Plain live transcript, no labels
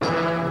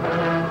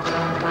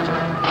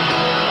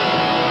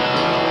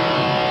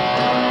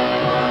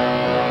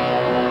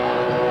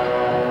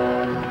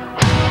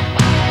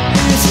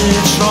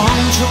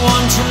wrong to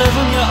want to live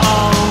on your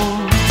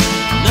own.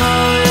 No,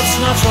 it's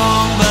not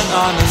wrong, but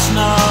I must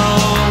know.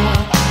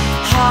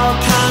 How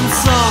can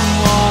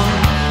someone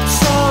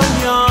so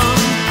young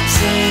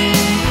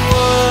sing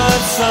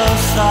words so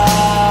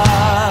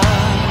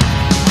sad?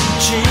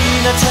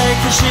 Sheila,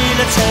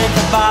 take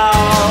a bow.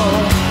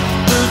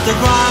 Boot the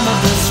grime of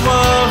this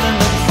world in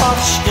the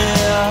crotch,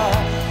 dear,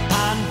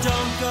 and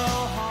don't go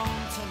home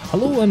tonight.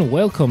 Hello and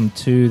welcome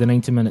to the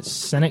 90 Minute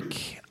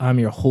Cynic. I'm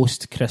your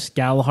host, Chris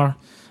Gallagher,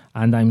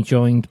 and I'm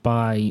joined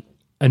by,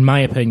 in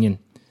my opinion,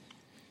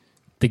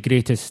 the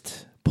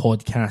greatest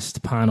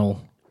podcast panel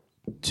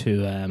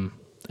to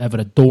ever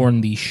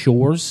adorn these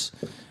shores.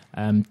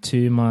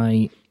 To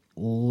my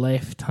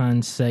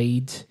left-hand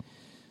side,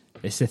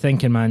 it's the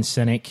thinking man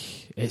cynic.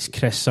 It's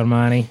Chris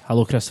Sermani.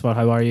 Hello, Christopher.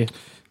 How are you?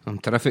 I'm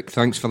terrific.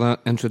 Thanks for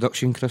that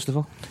introduction,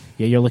 Christopher.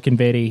 Yeah, you're looking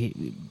very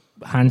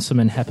handsome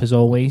and hip as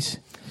always.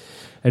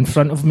 In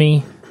front of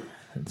me,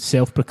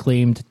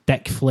 self-proclaimed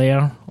Dick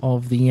Flair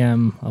of the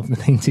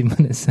 90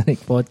 Minute Cynic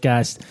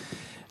podcast.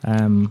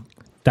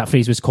 That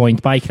phrase was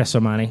coined by Chris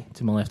Sermani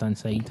to my left-hand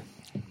side,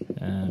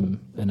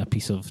 in a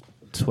piece of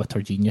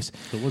Twitter genius.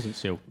 So it wasn't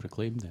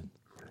self-proclaimed then?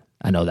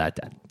 I know that.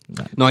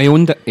 No, he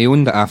owned it. He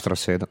owned it after I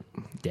said it.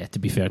 Yeah, to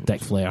be fair,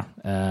 Dick Flair.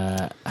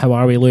 How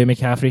are we, Louis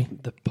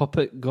McCaffrey? The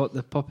puppet got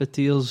the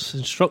puppeteer's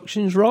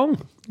instructions wrong.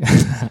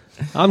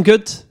 I'm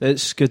good.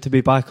 It's good to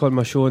be back on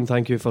my show, and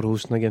thank you for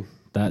hosting again.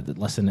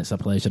 Listen, it's a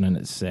pleasure, and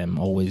it's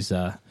always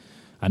an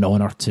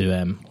honour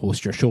to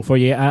host your show for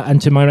you.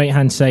 And to my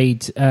right-hand side,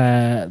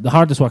 the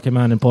hardest working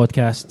man in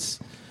podcasts,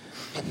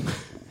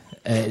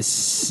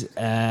 it's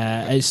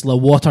the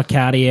water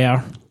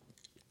carrier.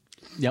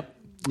 Yep.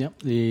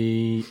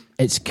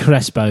 It's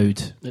Chris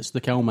Bowd. It's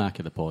the Calmac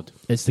of the pod.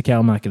 It's the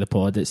Calmac of the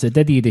pod. It's the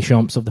Didier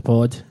Deschamps of the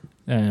pod.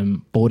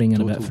 Boring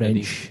and a bit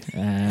French.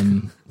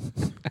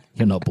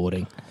 You're not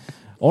boring.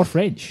 Or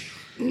French.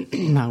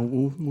 No,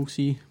 we'll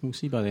see. We'll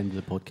see by the end of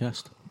the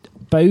podcast.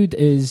 Bowd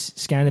is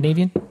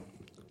Scandinavian?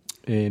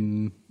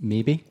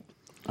 Maybe.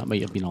 That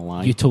might have been a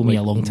lie. You told me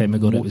a long time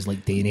ago that it was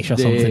like Danish or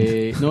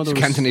something. No,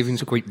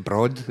 Scandinavian's quite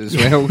broad as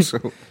well.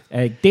 So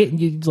like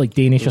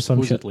Danish or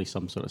some shit. Supposedly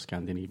some sort of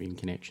Scandinavian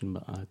connection,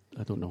 but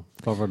I don't know.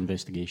 Further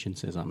investigation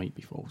says that might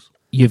be false.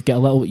 You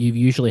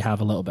usually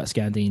have a little bit of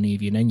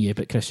Scandinavian in you,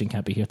 but Christian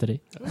can't be here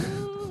today.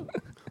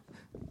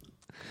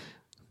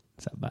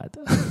 Is that bad?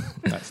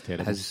 That's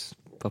terrible. his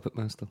puppet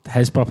master.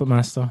 His puppet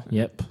master,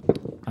 yep.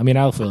 I mean,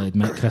 I'll fully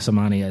admit, Chris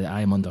Sermani,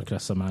 I am under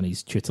Chris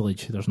Sermani's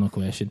tutelage, there's no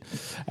question.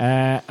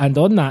 And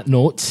on that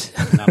note...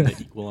 That bit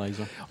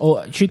equaliser. Oh,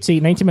 I should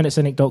say,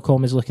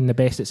 90minutecynic.com is looking the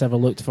best it's ever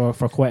looked for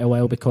quite a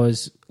while,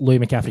 because Louis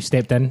McCaffrey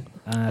stepped in,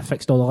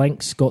 fixed all the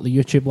links, got the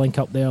YouTube link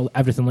up there,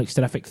 everything looks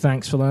terrific.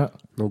 Thanks for that.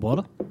 No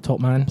bother. Top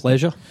man.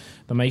 Pleasure.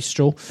 The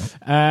maestro.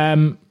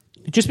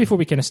 Just before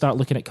we kind of start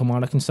looking at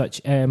Kilmarnock and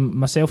such,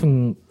 myself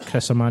and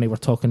Chris Sermani were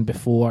talking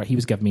before. He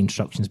was giving me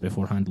instructions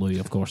beforehand, Louis,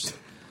 of course.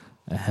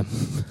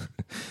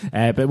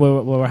 But we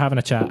were having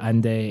a chat,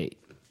 and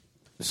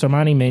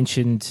Sermani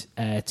mentioned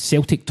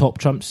Celtic top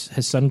trumps.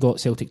 His son got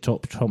Celtic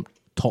top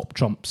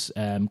trumps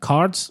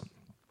cards.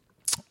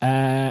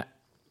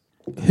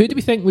 Who do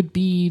we think would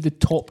be the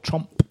top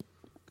trump?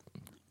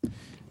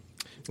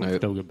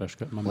 Still good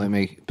biscuit. Let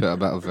me put a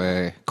bit of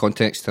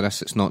context to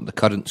this. It's not the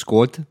current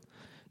squad.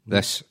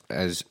 This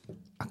is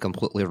a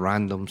completely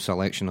random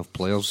selection of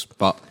players.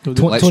 But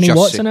let's Tony just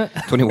Watt's say, in it?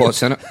 Tony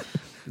Watt's in it.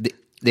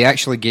 They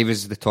actually gave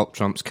us the top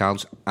trumps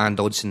cards and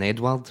Odsonne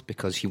Edouard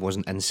because he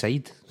wasn't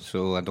inside.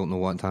 So I don't know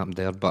what happened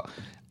there. But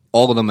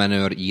all of them in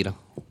our era.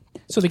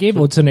 So they gave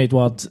Odsonne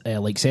Edouard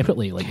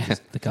separately,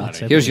 the cards.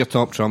 Here's your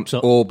top trumps.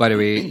 Oh, by the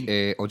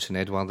way, Odsonne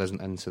Edouard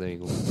isn't in, so there you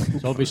go.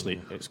 So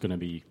obviously it's going to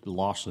be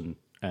Larsson,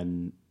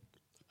 and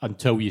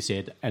until you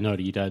said in our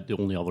era, the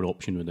only other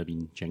option would have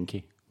been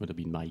Jinky. Would have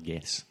been my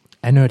guess.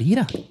 In our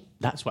era?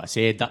 That's what I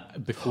said.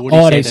 That before. Oh,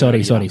 he right,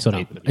 said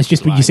sorry. It's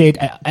just when you said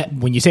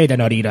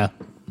in our era,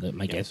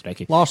 my guess,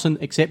 Ricky. Larsson,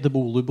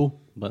 acceptable Lubo,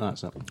 but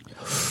that's it.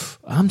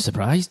 I'm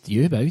surprised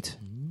you about.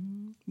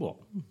 What?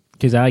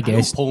 Because I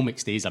guess Paul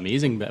McStay's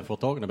amazing, but if we're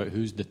talking about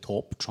who's the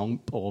top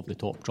trump of the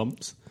top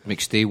trumps,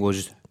 McStay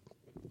was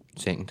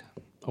second.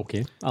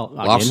 okay.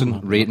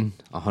 Larsson, rating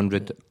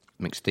 100,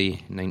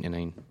 McStay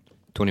 99,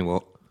 Tony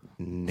Watt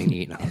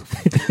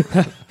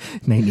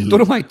 98.5. 98. Don't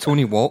know why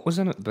Tony Watt was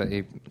in it, but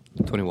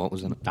Tony Watt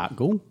was in it. that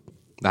goal.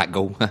 That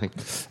goal.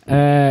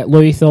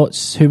 Louis,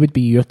 thoughts? Who would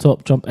be your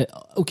top trump?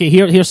 Okay,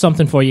 here's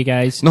something for you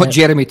guys. Not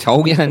Jeremy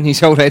Tolgan.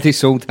 He's already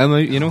sold him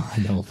out, you know. I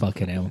know,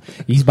 fucking hell.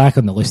 He's back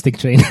on the listing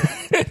train.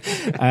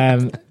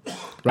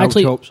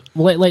 Actually, tops.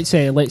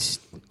 let's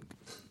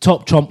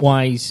top trump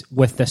wise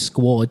with the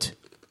squad,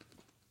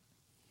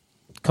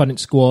 current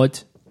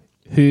squad.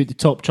 Who would the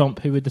top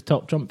trump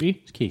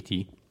be? It's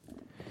KT.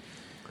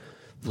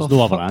 There's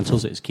no other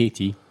answers. It's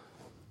KT.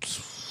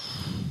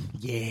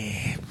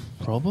 Yeah,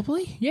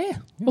 probably. Yeah.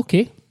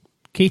 Okay.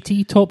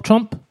 KT top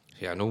trump.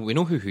 Yeah, no, we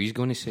know who he's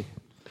going to say.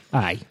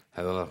 Aye.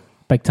 However,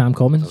 Big Tam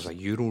Commons. there's a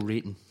Euro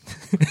rating.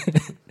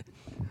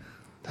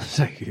 That's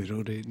a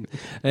Euro rating.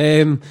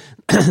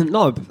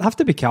 No, it'd have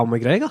to be Cal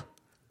McGregor.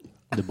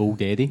 the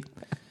Bold Eddie.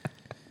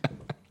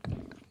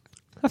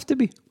 Have to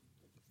be.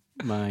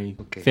 My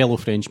fellow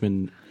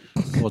Frenchman,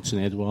 Hudson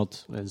Edward,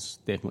 has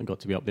definitely got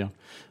to be up there.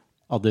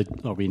 Are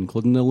we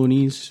including the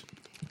loanees?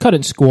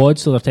 Current squad,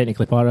 so they're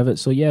technically part of it.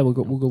 So yeah, we'll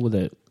go with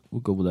it.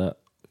 We'll go with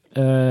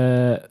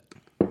that.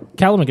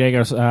 Callum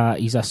McGregor's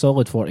he's a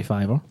solid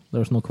 45er.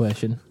 There's no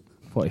question.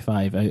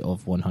 45 out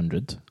of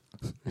 100.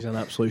 He's an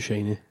absolute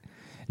shiny.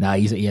 Nah,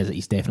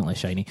 he's definitely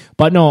shiny.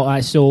 But no,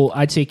 so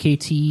I'd say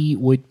KT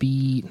would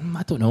be.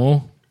 I don't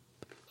know.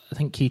 I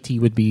think KT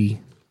would be.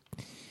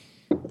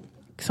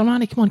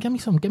 Somebody, come on, give me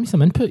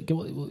some input.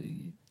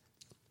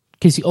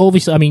 Because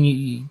obviously, I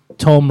mean,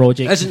 Tom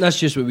Rogic. Isn't this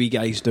just what we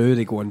guys do?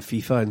 They go on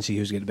FIFA and see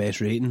who's got the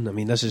best rating. I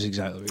mean, this is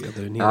exactly what you're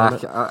doing here.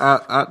 Isn't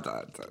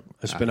it?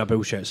 It's been a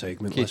bullshit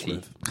segment. Let's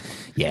move.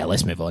 Yeah,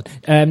 let's move on.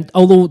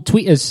 Although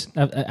tweet us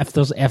if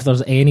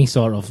there's any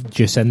sort of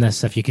juice in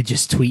this. If you could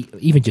just tweet,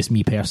 even just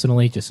me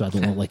personally, just so I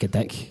don't look like a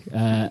dick,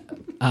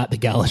 at the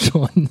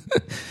Galatron.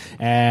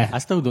 I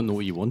still don't know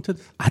what you wanted.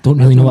 I don't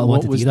really know what I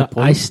wanted was either. the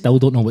point? I still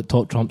don't know what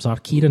top trumps are.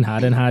 Kieran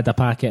Harron had a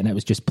packet and it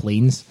was just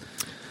planes.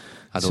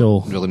 I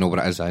don't really know what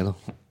it is either.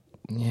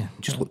 Yeah,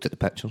 Just looked at the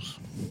pictures.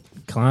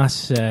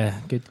 class.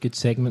 Good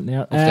segment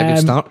there. Off to a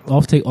good start.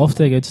 Off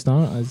to a good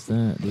start, as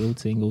the old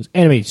saying goes.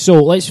 Anyway,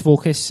 so let's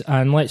focus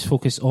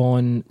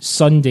on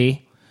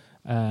Sunday.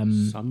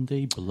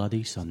 Sunday,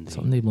 bloody Sunday.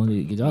 Sunday,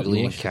 bloody.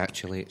 Really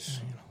encapsulates.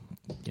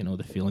 You know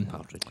the feeling.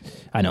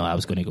 I know. I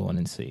was going to go on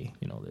and say,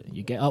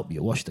 you get up,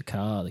 you wash the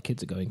car, the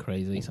kids are going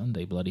crazy.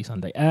 Sunday, bloody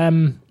Sunday.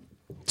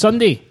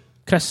 Sunday.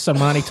 Chris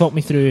Sermani, talk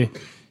me through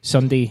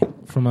Sunday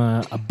from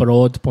a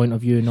broad point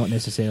of view, not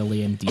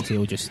necessarily in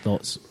detail, just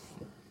thoughts.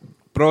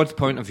 Broad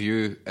point of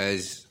view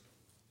is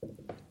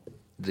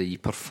the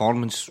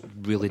performance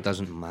really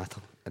doesn't matter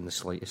in the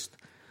slightest.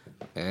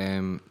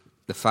 The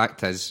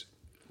fact is,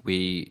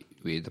 we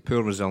had a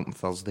poor result on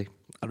Thursday,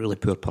 a really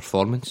poor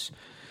performance.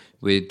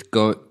 We'd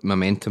got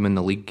momentum in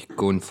the league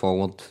going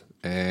forward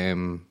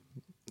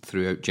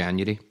throughout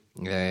January.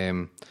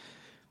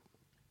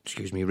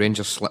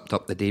 Rangers slipped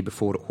up the day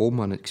before at home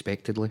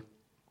unexpectedly.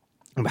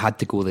 And we had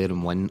to go there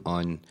and win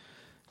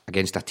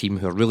against a team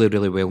who are really,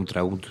 really well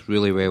drilled,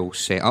 really well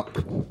set up.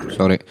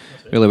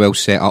 Really well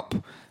set up,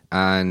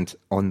 and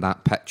on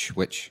that pitch,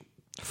 which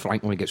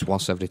frankly gets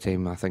worse every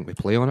time I think we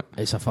play on it.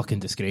 It's a fucking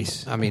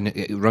disgrace. I mean,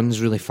 it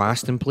runs really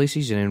fast in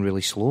places and then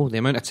really slow. The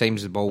amount of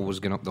times the ball was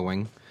going up the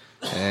wing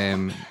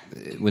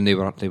when they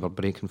were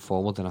breaking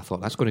forward, and I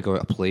thought that's going to go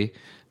out of play,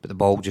 but the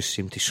ball just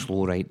seemed to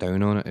slow right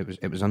down on it.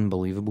 It was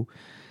unbelievable.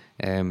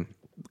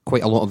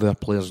 Quite a lot of our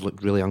players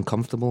looked really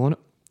uncomfortable on it.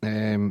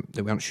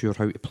 They weren't sure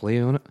how to play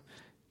on it.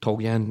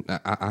 Toljan,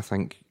 I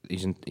think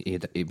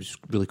he was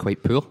really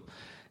quite poor.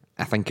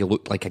 I think he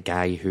looked like a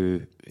guy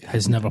who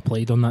has never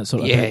played on that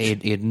sort of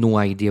pitch. He had no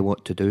idea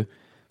what to do.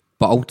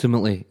 But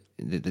ultimately,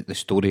 the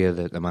story of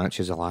the match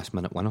is a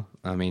last-minute winner.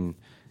 I mean,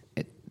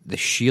 the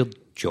sheer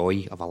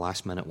joy of a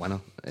last-minute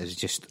winner is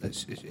just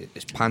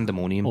it's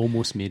pandemonium.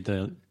 Almost made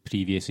the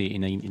previous 80,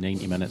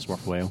 90 minutes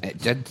worthwhile. It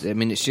did. I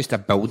mean, it's just a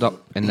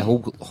build-up, and the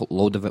whole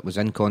load of it was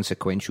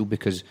inconsequential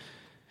because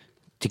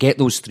to get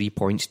those 3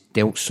 points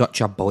dealt such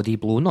a body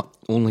blow, not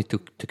only to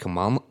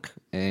Kilmarnock,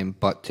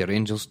 but to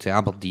Rangers, to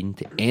Aberdeen,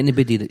 to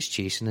anybody that's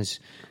chasing us.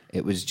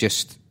 It was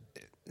just,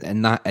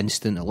 in that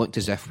instant, it looked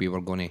as if we were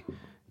going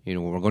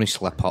to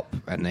slip up,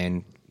 and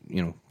then,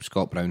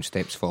 Scott Brown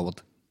steps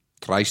forward,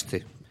 tries to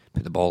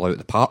put the ball out of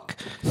the park,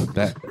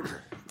 but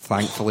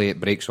thankfully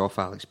it breaks off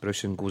Alex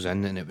Bruce and goes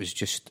in, and it was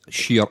just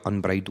sheer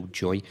unbridled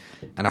joy.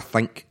 And I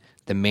think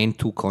the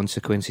mental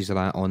consequences of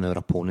that on our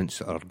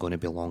opponents are going to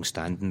be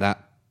long-standing.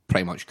 That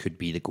pretty much could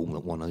be the goal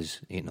that won us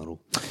 8 in a row.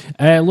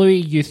 Louis,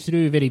 you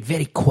threw very,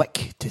 very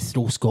quick to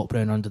throw Scott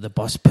Brown under the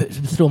bus,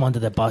 throw him under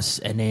the bus,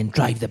 and then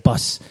drive the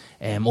bus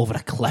over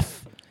a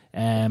cliff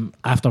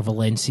after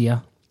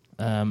Valencia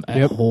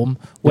at home.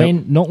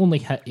 When not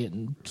only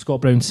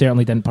Scott Brown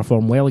certainly didn't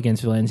perform well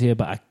against Valencia,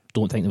 but I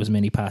don't think there was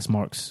many pass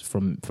marks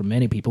from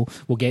many people.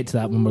 We'll get to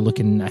that when we're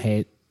looking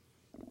ahead.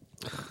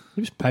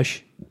 He was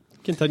pish.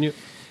 Continue.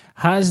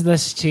 Has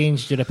this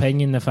changed your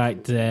opinion, the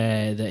fact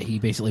that he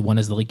basically won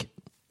us the league?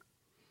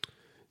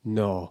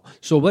 No.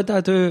 So what did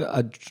I do?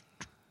 I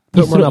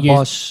put him on a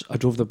bus. I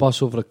drove the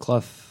bus over a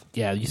cliff.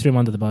 Yeah, you threw him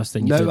under the bus.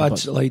 Then you now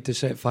I'd like to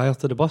set fire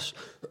to the bus.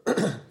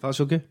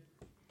 That's okay.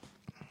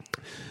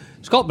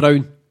 Scott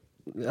Brown.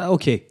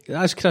 Okay,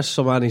 as Chris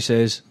Sermani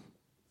says,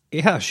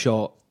 he had a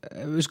shot.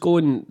 It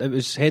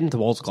was heading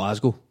towards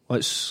Glasgow.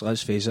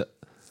 Let's face it.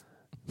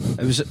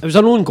 It was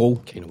an own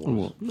goal. Kind of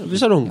was. It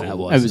was an own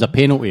goal. It was a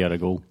penalty or a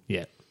goal.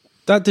 Yeah.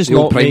 That does The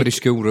not old primary make...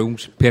 school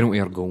rules, penalty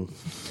or goal.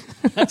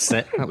 That's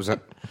it. That was it.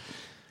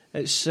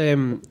 It's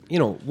 1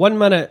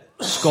 minute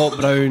Scott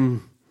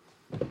Brown,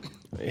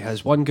 he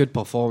has one good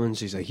performance,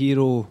 he's a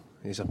hero.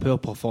 He's a poor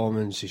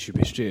performance, he should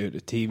be straight out of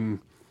the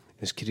team,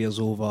 his career's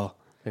over,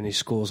 and he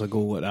scores a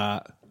goal like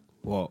that.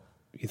 What,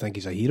 you think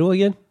he's a hero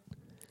again?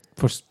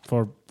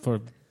 For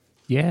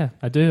yeah,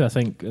 I do. I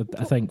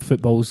think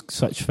football's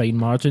such fine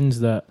margins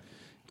that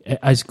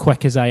as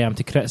quick as I am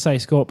to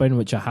criticise Scott Brown,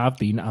 which I have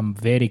been, I'm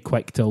very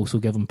quick to also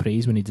give him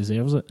praise when he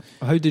deserves it.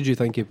 How did you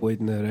think he played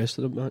in the rest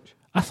of the match?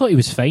 I thought he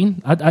was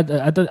fine. I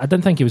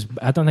didn't think he was.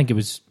 I don't think it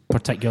was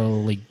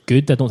particularly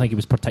good. I don't think it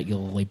was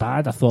particularly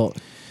bad. I thought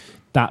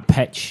that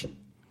pitch,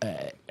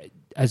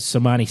 as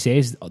Somani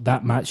says,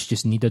 that match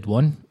just needed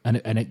one, and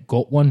it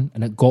got one,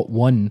 and it got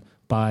one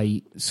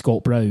by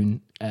Scott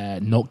Brown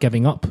not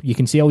giving up. You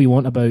can say all you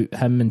want about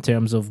him in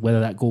terms of whether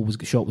that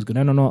shot was going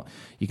in or not.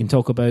 You can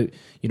talk about,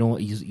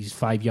 he's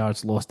 5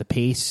 yards lost the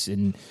pace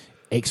and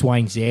X, Y,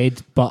 and Z.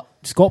 But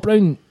Scott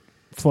Brown,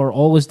 for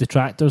all his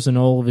detractors and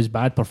all of his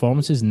bad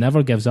performances,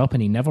 never gives up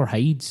and he never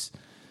hides.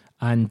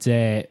 And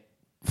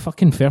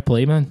fucking fair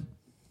play, man.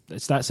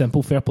 It's that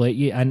simple. Fair play to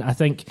you. And I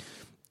think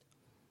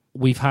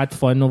we've had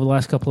fun over the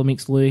last couple of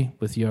weeks, Louis,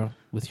 with your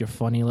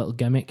funny little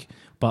gimmick,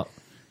 but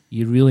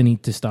you really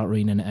need to start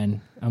reining it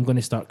in. I'm going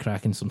to start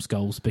cracking some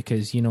skulls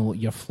because,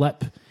 your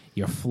flip,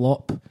 your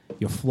flop,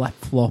 your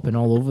flip-flopping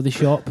all over the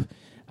shop,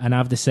 and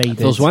I've decided...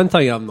 There's one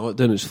thing I'm not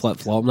doing is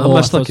flip-flopping. I'm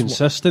Mr.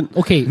 Consistent.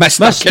 Okay.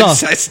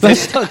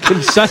 Mr.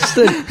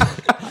 Consistent.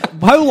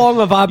 How long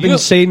have I been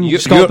saying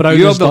Scott Brown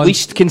You're is the done?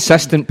 least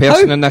consistent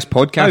person in this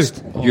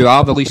podcast. How? You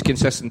are the least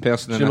consistent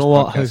person in Do you this know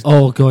what? podcast.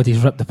 Oh, God,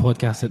 he's ripped the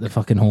podcast at the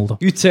fucking holder.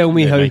 You tell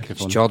me how.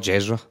 It's George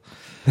Ezra.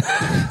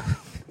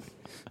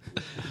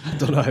 I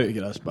don't know how to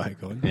get us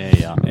back on.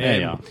 Yeah.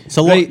 It's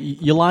a lot. Right.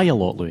 You lie a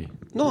lot, Louis.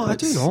 No, I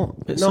do not.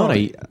 It's No. all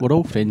right. We're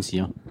all friends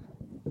here.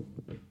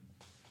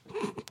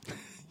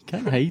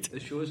 Can't hide. The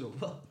show's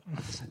over.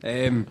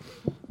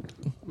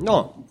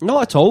 No,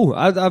 not at all.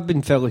 I've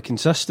been fairly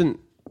consistent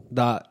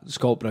that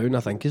Scott Brown, I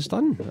think, is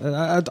done.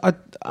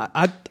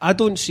 I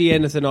don't see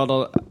anything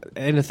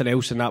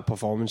else in that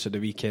performance of the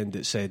weekend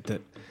that said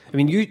that. I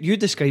mean, you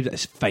described it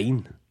as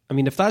fine. I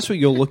mean, if that's what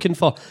you're looking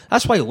for,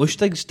 that's why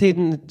Lustig stayed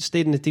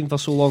in the team for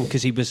so long,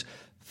 because he was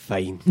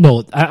fine.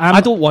 No, I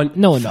don't want.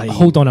 No, fine.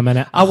 hold on a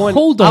minute.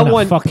 Hold on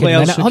a fucking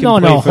minute. Who can No,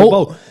 play hold.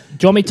 football. Do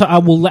you want me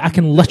to? I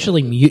can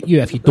literally mute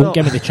you if you don't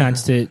give me the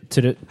chance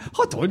to.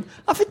 Hold on,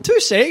 I've had 2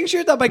 seconds. You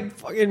had a big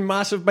fucking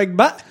massive big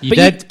bit. You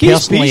did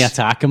personally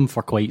attack him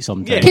for quite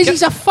some time. Because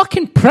he's a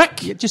fucking prick.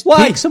 Just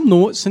Why? take some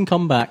notes and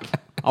come back.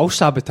 I'll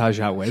sabotage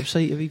that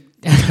website if he.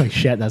 Oh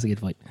shit, that's a good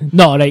point.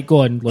 No, right,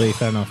 go on, Louis.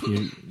 Fair enough.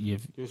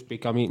 You've. You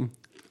speak a meeting.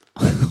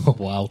 Oh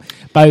wow,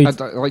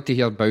 Bowd. I'd like to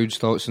hear Bowd's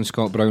thoughts on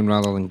Scott Brown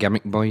rather than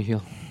Gimmick Boy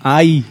here.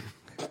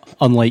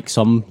 Unlike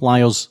some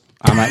liars,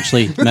 I'm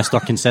actually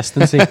Mr.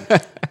 Consistency.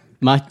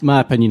 My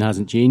opinion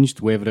hasn't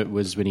changed, whether it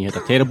was when he had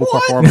a terrible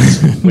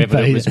performance, whether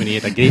it was when he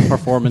had a great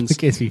performance.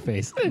 Look at his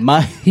face.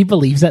 He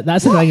believes it.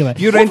 That's the thing about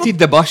it. You rented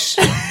the bus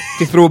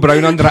to throw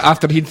Brown under it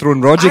after he'd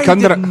thrown Rogic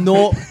under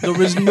it. There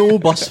was no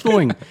bus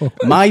throwing.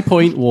 My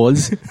point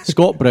was,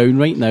 Scott Brown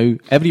right now,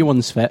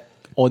 everyone's fit,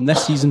 on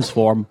this season's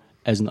form,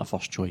 isn't a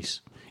first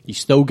choice. He's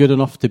still good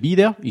enough to be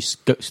there. He's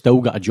still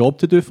got a job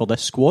to do for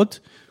this squad.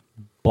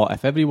 But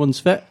if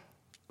everyone's fit,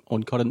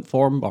 on current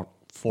form or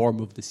form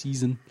of the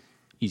season,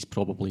 he's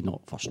probably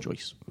not first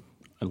choice,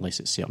 unless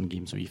it's certain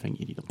games where you think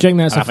you need him. Do you think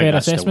that's And a I think fair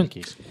that's still assessment?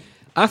 the case.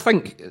 I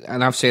think,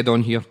 and I've said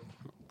on here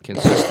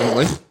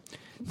consistently,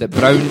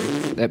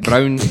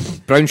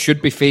 that Brown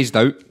should be phased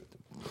out,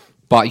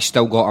 but he's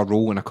still got a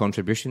role and a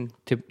contribution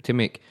to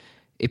make.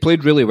 He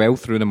played really well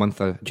through the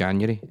month of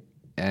January.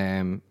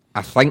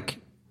 I think,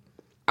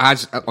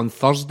 as on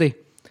Thursday,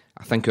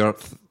 I think our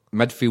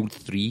midfield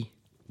three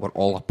were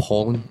all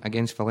appalling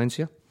against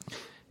Valencia.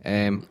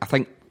 I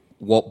think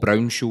what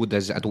Brown showed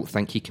is I don't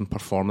think he can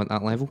perform at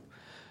that level.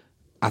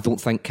 I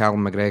don't think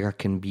Callum McGregor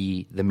can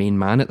be the main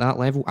man at that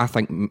level. I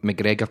think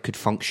McGregor could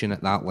function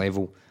at that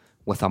level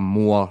with a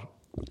more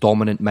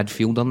dominant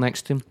midfielder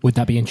next to him. Would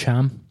that be in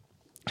Cham?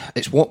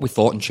 It's what we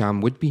thought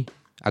Ncham would be.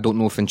 I don't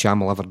know if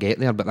Ncham will ever get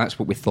there, but that's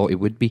what we thought he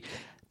would be.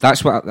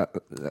 That's what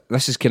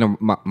this is kind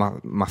of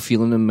my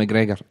feeling in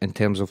McGregor in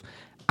terms of,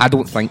 I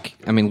don't think,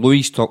 I mean,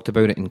 Louis talked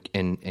about it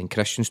and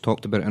Christian's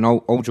talked about it, and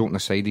all joking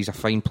aside, he's a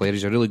fine player,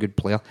 he's a really good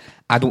player.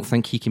 I don't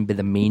think he can be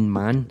the main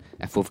man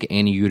if we've got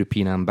any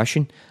European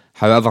ambition.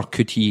 However,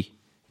 could he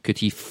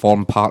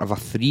form part of a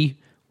three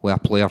with a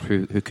player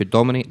who could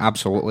dominate?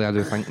 Absolutely, I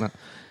do think that.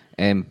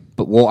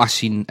 But what I've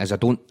seen is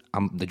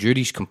the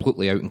jury's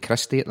completely out in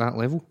Christie at that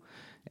level.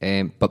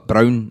 But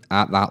Brown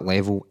at that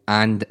level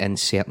and in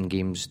certain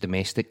games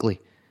domestically,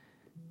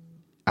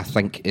 I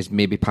think is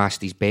maybe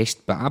past his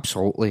best. But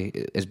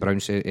absolutely, as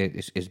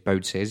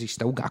Bowd says, he's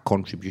still got a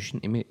contribution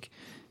to make,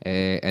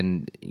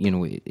 and you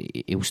know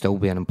he'll still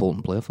be an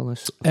important player for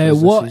this.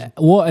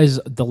 What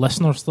is the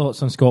listeners'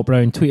 thoughts on Scott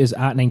Brown? Tweet us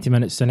at 90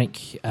 Minute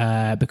Cynic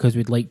because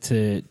we'd like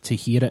to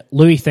hear it.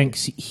 Louis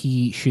thinks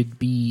he should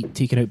be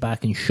taken out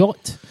back and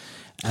shot.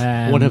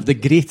 One of the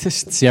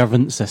greatest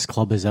servants this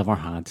club has ever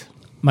had.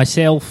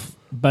 Myself,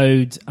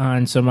 Bowd,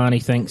 and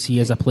Sermani thinks he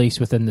has a place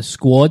within the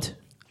squad.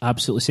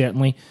 Absolutely,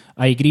 certainly.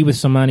 I agree with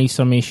Sermani's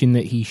summation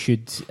that he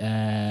should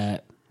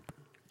kind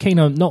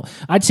of not.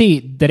 I'd say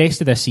the rest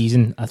of this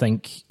season, I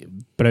think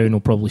Brown will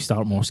probably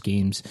start most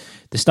games.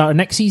 The start of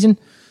next season,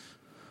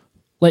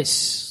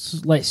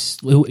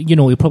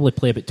 He'll probably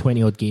play about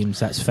 20 odd games.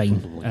 That's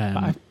fine.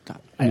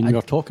 We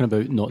were talking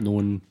about not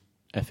knowing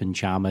if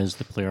Nchama is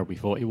the player we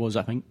thought he was.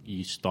 I think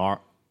you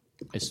start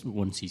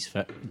once he's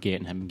fit,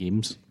 getting him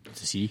games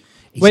to see.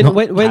 When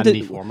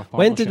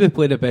did we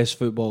play the best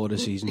football of the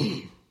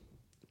season?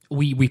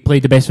 We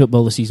played the best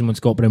football this season when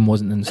Scott Brown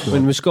wasn't in the squad.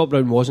 When Scott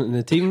Brown wasn't in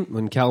the team,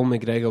 when Callum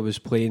McGregor was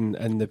playing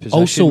in the position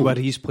Also, where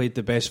he's played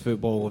the best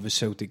football of his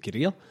Celtic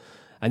career.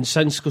 And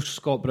since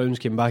Scott Brown's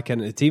came back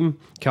into the team,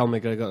 Callum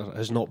McGregor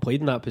has not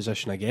played in that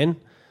position again.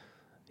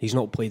 He's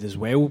not played as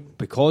well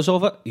because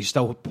of it. He's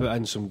still put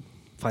in some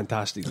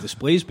fantastic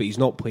displays, but he's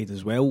not played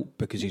as well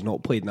because he's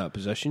not played in that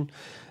position.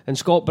 And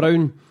Scott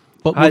Brown...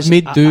 But we've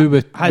made do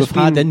with... We've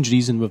had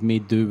injuries and we've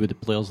made do with the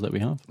players that we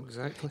have.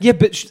 Exactly. Yeah,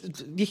 but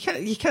you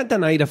can't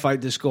deny the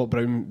fact that Scott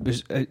Brown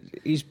was...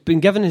 he's been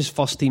given his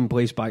first team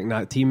place back in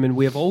that team, and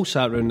we have all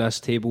sat around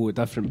this table at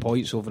different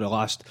points over the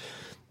last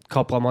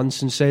couple of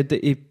months and said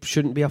that he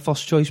shouldn't be a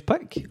first choice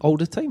pick all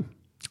the time.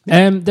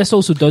 This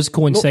also does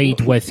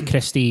coincide with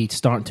Christie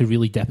starting to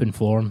really dip in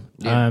form.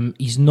 Yeah.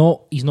 He's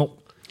not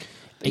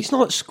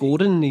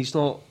scoring. He's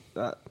not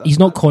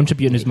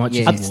contributing as much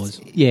as he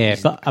was. Yeah,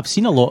 but I've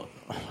seen a lot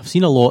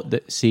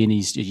that saying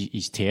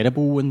he's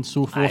terrible and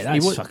so forth.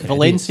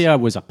 Valencia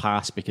was a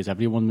pass because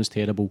everyone was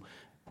terrible.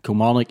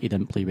 Kilmarnock, he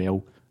didn't play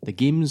well. The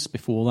games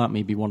before that,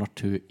 maybe one or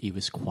two, he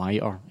was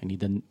quieter and he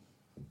didn't.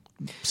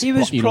 He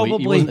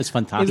wasn't as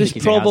fantastic. He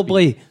was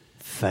probably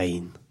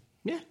fine.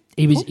 Yeah.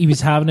 He was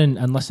having,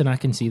 and listen, I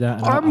can see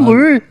that. I'm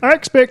Louis. I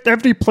expect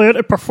every player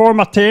to perform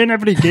a 10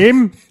 every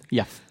game.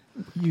 Yeah.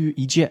 You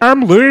idiot.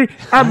 I'm Louis.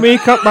 I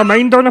make up my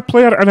mind on a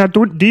player and I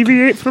don't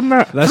deviate from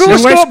that. Throw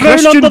Scott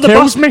Brown under the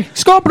bus. Me.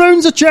 Scott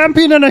Brown's a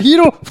champion and a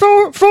hero.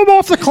 Throw him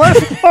off the cliff.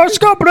 Oh,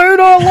 Scott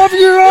Brown, I love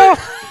you. Oh.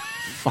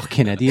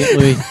 Fucking idiot,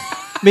 Louis.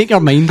 Make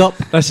your mind up.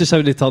 This is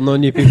how they turn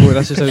on you, people.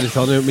 This is how they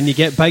turn on. When you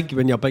get big,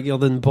 when you're bigger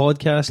than the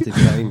podcast, they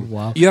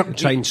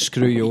try and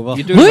screw you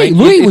over.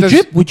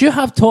 Louis, would you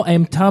have taught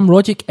Tam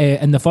Rogic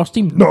in the first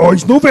team? No,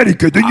 he's not very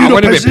good in Europe. I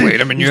wouldn't be playing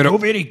him in Europe. He's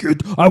not very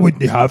good. I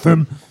wouldn't have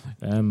him.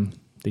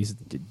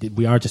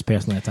 We are just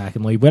personally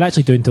attacking Louis. We're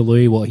actually doing to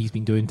Louis what he's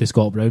been doing to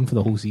Scott Brown for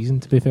the whole season,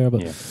 to be fair.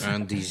 But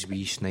And his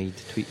wee snide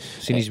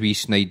tweets. Seen his wee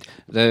snide.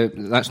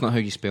 That's not how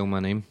you spell my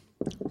name.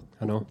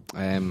 I know.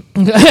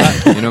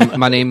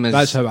 My name is.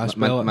 That's how I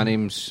spell it. My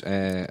name's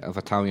of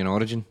Italian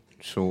origin,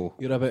 so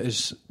you're a bit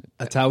as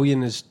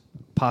Italian as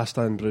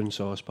pasta and brown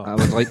sauce. But I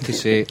would like to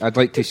say. And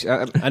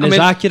as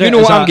accurate. You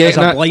know what I'm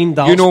getting at.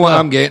 You know what player.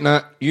 I'm getting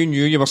at. You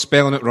knew you were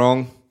spelling it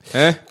wrong.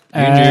 You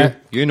knew.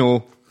 You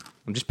know.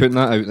 I'm just putting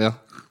that out there.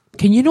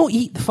 Can you not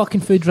eat the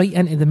fucking food right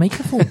into the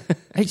microphone?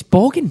 It's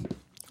bogging.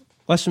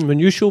 Listen, when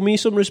you show me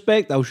some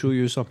respect, I'll show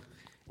you some.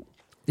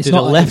 It's Do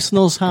not the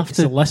listeners have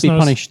to be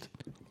punished?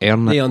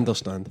 Earn They it.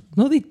 understand.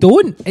 No, they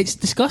don't. It's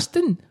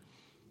disgusting.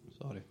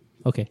 Sorry.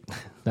 Okay,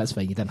 that's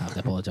fine. You didn't have to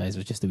apologise. It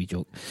was just a wee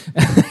joke.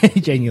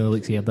 He genuinely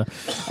looks here.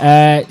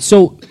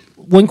 So,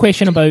 one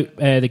question about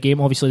the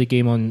game. Obviously, the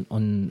game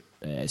on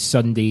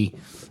Sunday,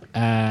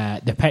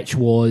 the pitch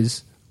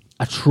was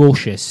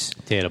atrocious.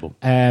 Terrible.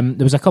 There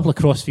was a couple of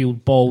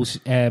crossfield balls.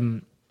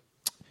 Toljan,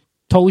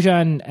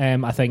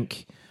 I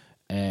think.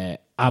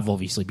 I've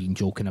obviously been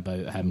joking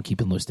about him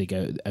keeping Lustig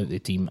out of the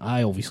team.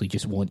 I obviously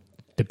just want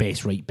the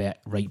best right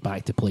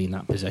back to play in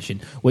that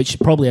position, which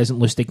probably isn't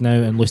Lustig now,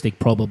 and Lustig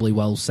probably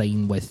will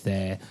sign with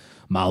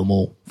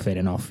Malmo. Fair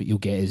enough, he'll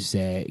get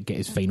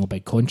his final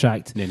big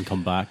contract, Then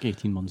come back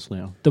 18 months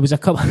later. There was a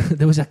couple.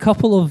 There was a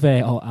couple of. There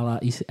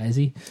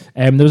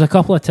was a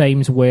couple of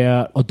times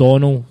where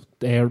O'Donnell,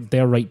 their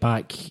right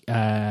back,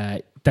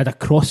 did a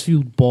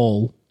crossfield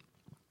ball,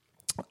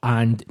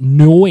 and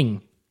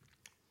knowing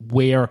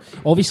where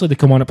obviously the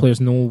Kilmarnock players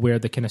know where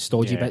the kind of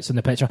stodgy bits in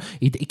the pitch are.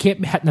 He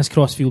kept hitting this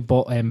crossfield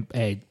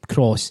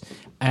cross.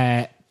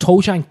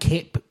 Toljan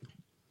kept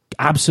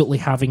absolutely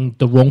having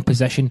the wrong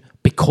position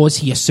because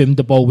he assumed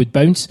the ball would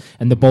bounce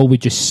and the ball would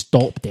just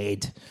stop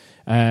dead.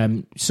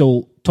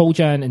 So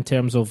Toljan, in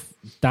terms of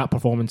that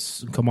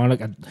performance in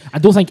Kilmarnock, I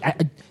don't think,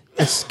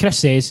 as Chris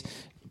says,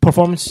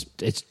 performance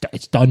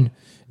it's done.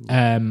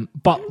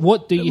 But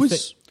what do you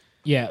think?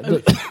 Yeah,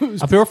 it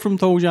was poor from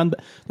Toljan,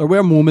 but there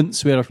were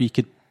moments where you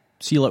could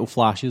see little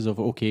flashes of,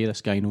 okay,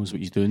 this guy knows what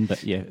he's doing,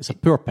 but yeah, it's a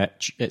poor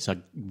pitch. It's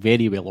a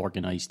very well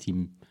organised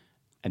team,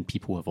 and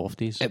people have off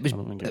days.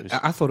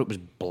 I thought it was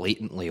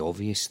blatantly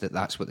obvious that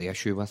that's what the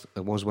issue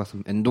was with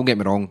him. And don't get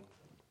me wrong,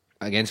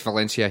 against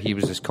Valencia, he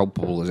was as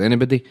culpable as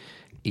anybody.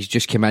 He's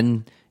just come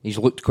in. He's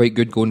looked quite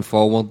good going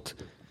forward.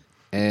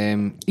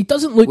 He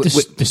doesn't look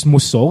the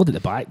most solid at the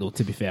back, though,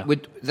 to be fair.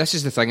 This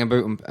is the thing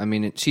about him. I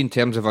mean, in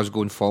terms of us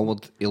going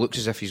forward, he looks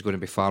as if he's going to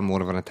be far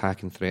more of an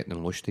attacking threat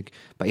than Lustig.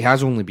 But he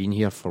has only been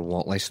here for,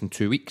 less than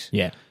 2 weeks?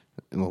 Yeah.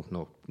 Well,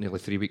 no, nearly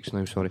 3 weeks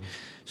now, sorry.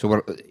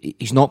 So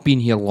he's not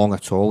been here long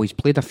at all. He's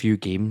played a few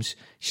games.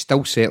 He's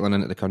still settling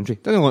into the country.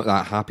 Doesn't look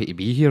that happy to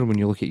be here when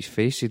you look at his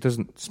face. He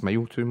doesn't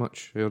smile too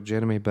much,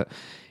 Jeremy, but...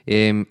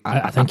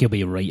 I think he'll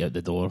be right out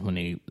the door when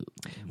he...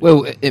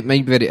 Well, it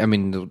might be... I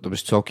mean, there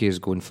was talk he is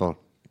going for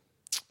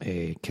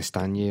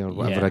Castagne or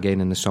whatever Yeah.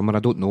 again in the summer. I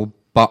don't know,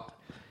 but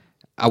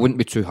I wouldn't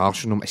be too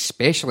harsh on him,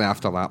 especially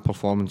after that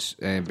performance,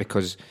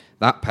 because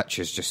that pitch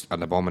is just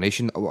an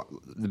abomination.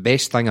 The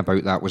best thing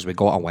about that was we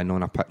got a win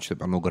on a pitch that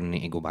we're not going to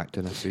need to go back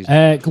to this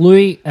season.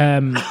 Louis,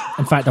 in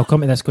fact, I'll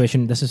come to this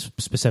question. This is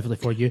specifically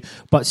for you.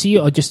 But see,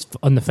 just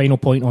on the final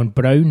point on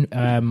Brown,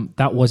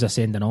 that was a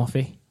sending off,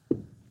 eh?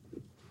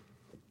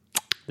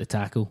 The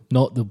tackle,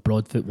 not the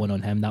Broadfoot one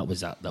on him. That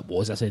was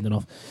a sending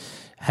off.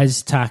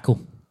 His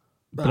tackle,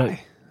 Aye,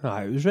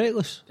 it was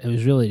reckless. it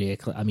was really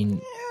reckless. I mean,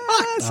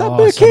 It's Oh, a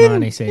booking.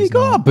 Samani says You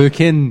got no. a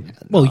booking.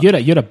 well,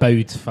 you're a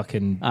bowed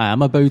fucking. I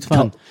am a Boud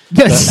fan.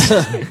 Yes,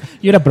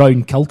 you're a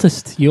Brown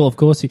cultist. You, of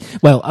course.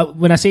 Well,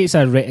 when I say it's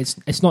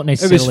it's not It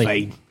was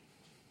necessarily.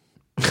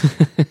 fine.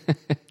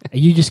 Are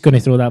you just going to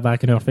throw that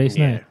back in our face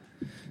now?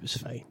 It was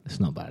fine. It's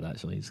not bad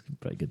actually. It's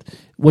pretty good.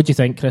 What do you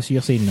think, Chris?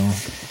 You're saying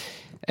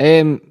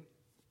no.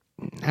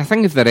 I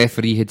think if the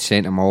referee had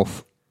sent him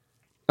off,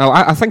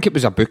 I think it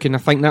was a booking. I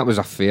think that was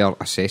a fair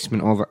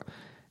assessment of it.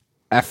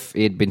 If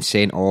he had been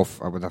sent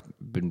off, I would have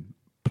been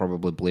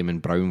probably blaming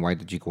Brown. Why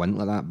did you go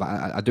into that? But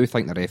I do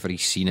think the referee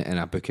seen it in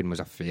a booking was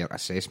a fair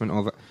assessment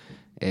of it.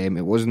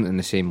 It wasn't in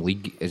the same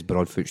league as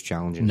Broadfoot's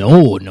challenging.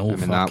 No. I mean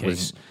fucking.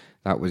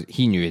 that was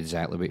he knew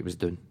exactly what he was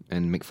doing,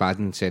 and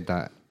McFadden said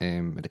that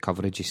with the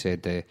coverage. He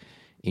said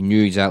he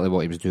knew exactly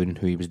what he was doing and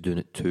who he was doing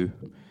it to.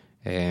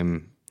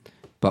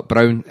 But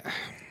Brown,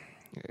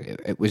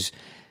 it was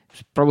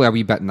probably a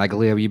wee bit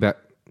niggly, a wee bit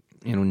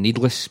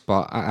needless.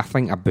 But I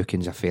think a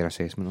booking's a fair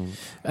assessment of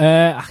it.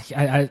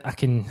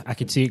 I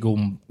could see it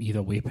going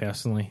either way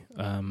personally.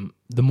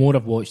 The more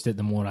I've watched it,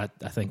 the more I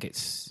think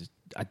it's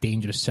a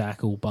dangerous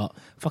tackle. But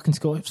fucking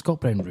Scott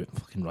Brown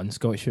fucking runs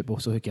Scottish football,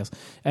 so who cares?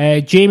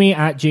 Jamie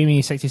at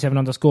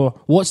Jamie67_.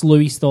 What's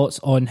Louis' thoughts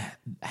on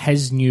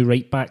his new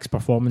right back's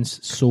performance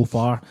so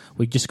far?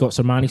 We've just got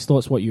Sir Manny's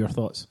thoughts. What are your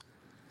thoughts?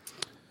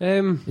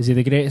 Is he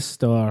the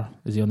greatest or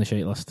is he on the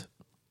shite list?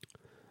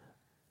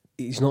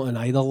 He's not on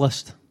either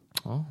list.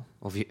 Oh,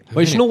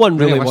 Which no one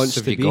really lists wants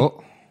have to you be.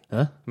 got?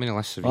 Huh? How many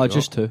lists have you Oh, got?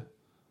 just two.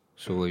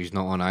 So he's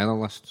not on either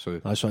list. So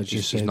That's what I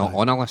just he's said, not aye.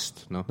 on a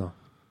list. No. No.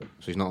 So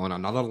he's not on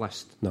another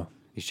list. No.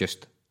 He's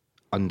just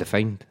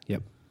undefined.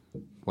 Yep.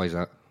 Why is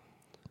that?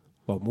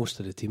 Well, most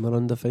of the team are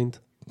undefined.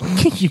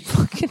 you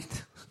fucking.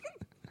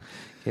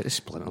 Get the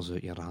splinters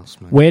out your arse,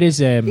 man. Where is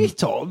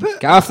Get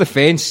off the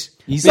fence.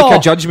 He's Make a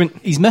not- judgment.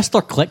 He's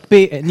Mr.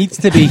 Clickbait. It needs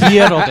to be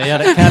here or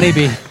there. It can't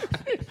be.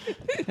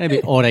 Can't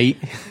be all right.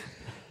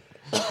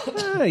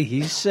 Aye,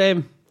 he's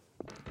fine.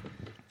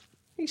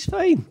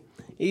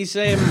 He's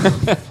doing.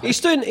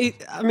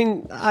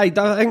 I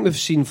think we've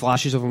seen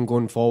flashes of him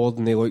going forward,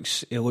 and he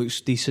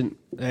looks decent.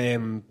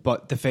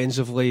 But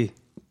defensively,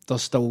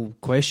 there's still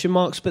question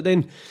marks. But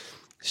then,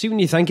 see when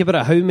you think about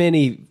it, how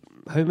many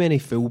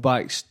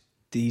fullbacks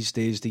these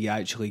days do you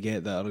actually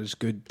get that are as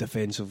good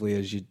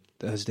defensively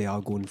as they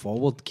are going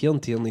forward? Kieran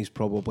Tierney's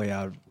probably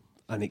an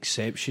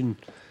exception.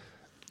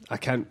 I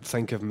can't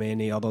think of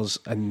many others,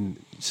 and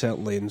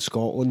certainly in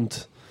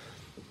Scotland.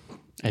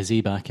 Is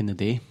he back in the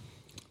day?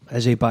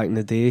 Is he back in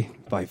the day?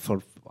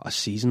 For a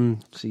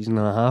season and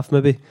a half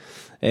maybe.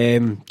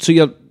 So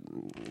you're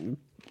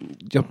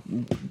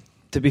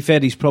to be fair,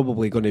 he's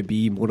probably going to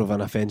be more of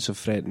an offensive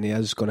threat, and he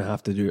is going to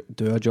have to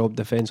do a job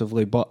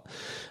defensively. But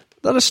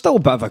there is still a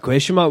bit of a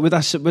question mark. Would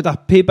I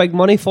pay big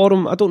money for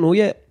him? I don't know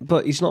yet.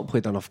 But he's not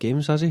played enough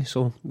games, has he?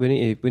 So we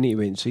need to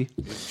wait and see.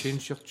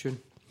 Change your tune.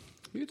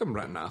 You done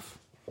written off.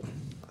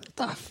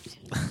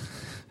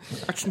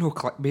 That's no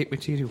clickbait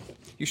material.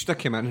 You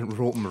stick him in and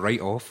wrote him right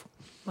off.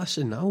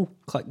 Listen, I'll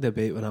click the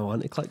bait when I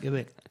want to click the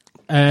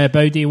bait.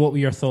 Bowdy, what were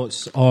your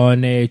thoughts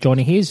on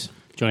Johnny Hayes?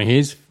 Johnny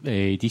Hayes,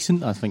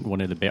 decent. I think one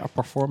of the better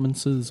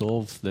performances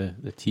of the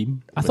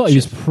team. I thought he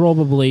was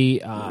probably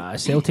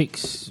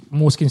Celtic's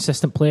most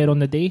consistent player on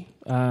the day.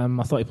 I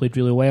thought he played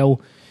really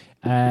well.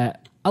 I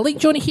like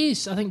Johnny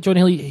Hayes. I think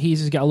Johnny Hayes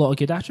has got a lot of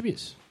good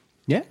attributes.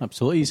 Yeah,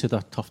 absolutely. He's had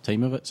a tough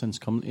time of it since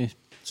coming to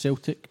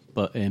Celtic.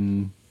 But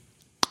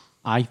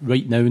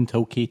right now,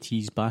 until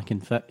KT's back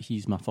and fit,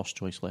 he's my first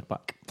choice left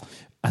back.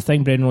 I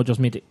think Brendan Rodgers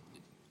made it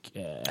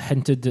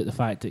hinted at the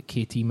fact that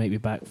KT might be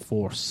back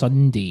for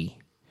Sunday.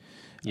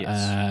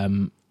 Yes.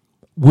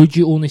 Would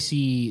you only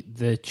see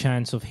the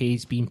chance of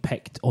Hayes being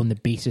picked on the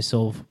basis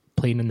of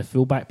playing in the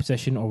fullback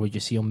position, or would you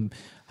see him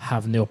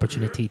having the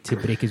opportunity to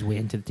break his way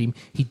into the team?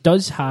 He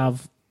does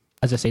have,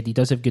 as I said, he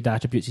does have good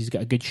attributes. He's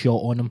got a good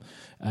shot on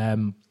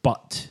him,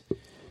 but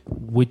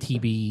would he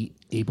be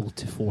able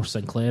to force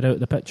Sinclair out of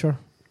the picture?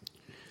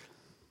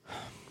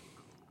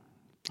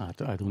 I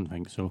don't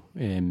think so.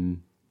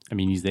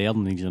 He's there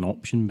and he's an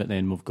option, but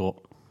then we've got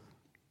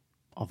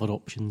other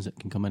options that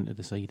can come into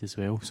the side as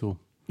well. So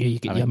yeah, you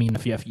could,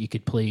 if you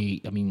could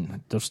play,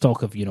 there's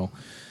talk of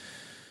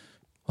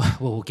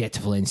we'll get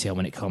to Valencia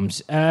when it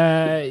comes.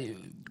 What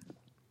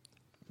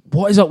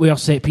is up with our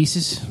set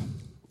pieces?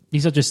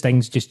 These are just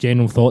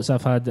general thoughts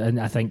I've had, and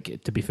I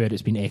think, to be fair,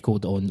 it's been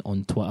echoed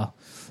on Twitter.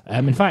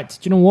 In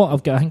fact, do you know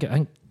what? I think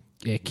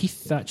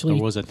Keith, actually.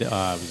 There was a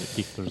was it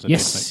Keith? There was a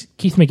Yes,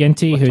 Keith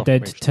McGinty, who tough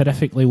did question.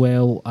 terrifically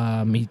well.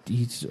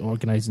 He's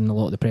organising a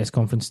lot of the press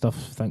conference stuff.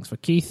 Thanks for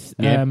Keith.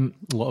 Yeah,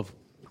 a lot of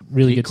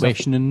Really good stuff.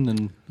 questioning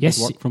and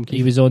Yes, work from Keith.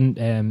 he was on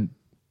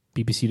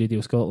BBC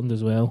Radio Scotland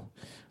as well,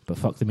 but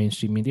fuck the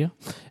mainstream media.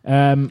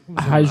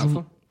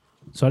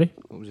 Sorry?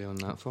 What was he on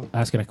that for?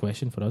 Asking a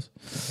question for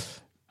us.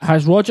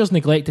 Has Rodgers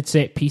neglected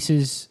set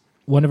pieces,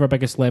 one of our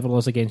biggest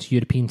levellers against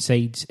European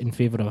sides, in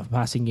favour of a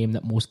passing game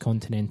that most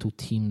continental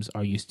teams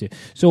are used to?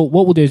 So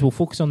what we'll do is we'll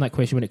focus on that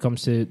question when it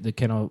comes to the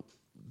kind of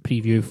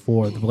preview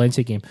for the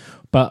Valencia game.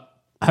 But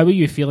how are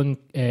you feeling,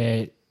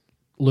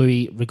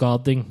 Louis,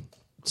 regarding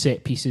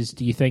set pieces?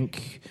 Do you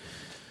think...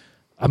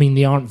 I mean,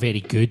 they aren't very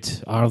good,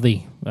 are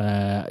they?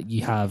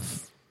 You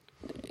have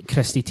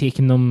Christie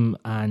taking them,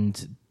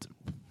 and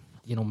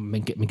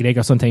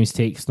McGregor sometimes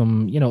takes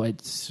them.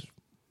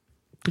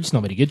 They're just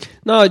not very good.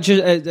 No,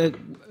 it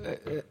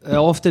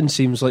often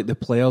seems like the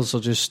players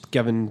are just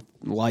given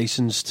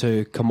license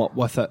to come up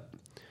with it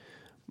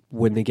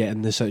when they get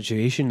in the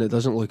situation. It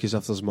doesn't look as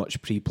if there's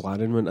much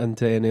pre-planning went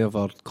into any of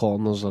our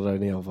corners or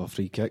any of our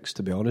free kicks,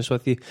 to be honest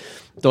with you.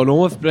 Don't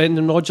know if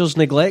Brendan Rodgers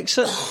neglects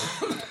it.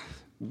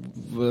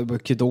 We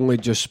could only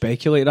just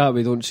speculate that.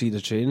 We don't see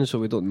the training, so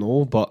we don't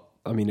know. But,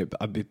 I mean,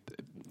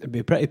 it'd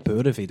be pretty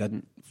poor if he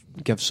didn't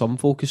give some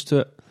focus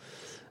to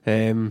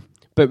it.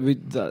 But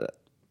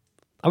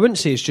I wouldn't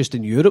say it's just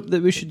in Europe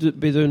that we should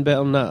be doing better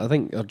than that. I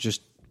think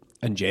just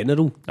in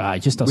general,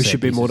 we should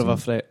be more of a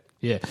threat.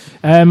 Yeah.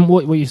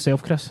 What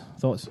yourself, Chris?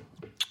 Thoughts?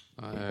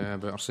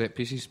 About our set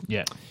pieces?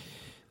 Yeah.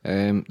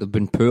 They've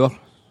been poor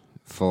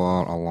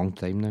for a long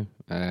time now.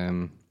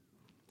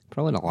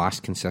 Probably the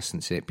last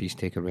consistent set piece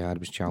taker we had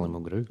was Charlie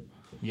Mulgrew.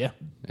 Yeah.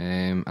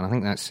 And I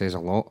think that says a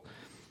lot.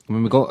 I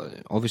mean, we got,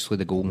 obviously,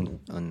 the goal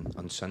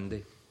on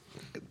Sunday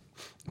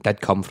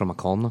did come from a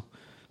corner.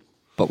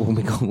 But when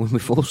we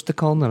forced the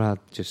corner, I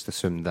just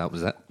assumed that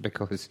was it,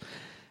 because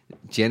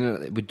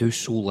generally we do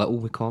so little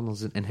with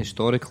corners, and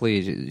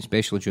historically,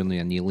 especially during the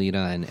O'Neill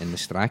era and the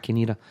Strachan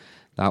era,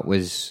 that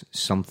was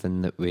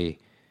something that we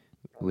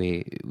I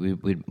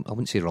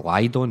wouldn't say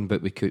relied on,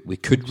 but we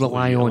could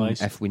rely on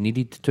if we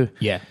needed to.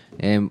 Yeah.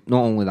 Not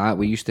only that,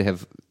 we used to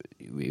have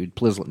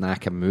players like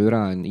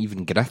Nakamura and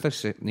even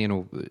Griffiths,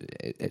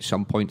 at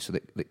some points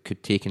that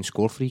could take and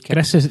score free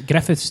kicks.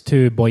 Griffiths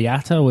to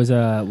Boyata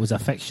was a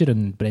fixture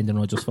in Brendan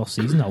Rodgers' first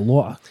season. A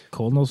lot of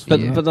corners.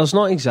 But there's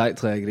not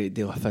exactly a great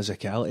deal of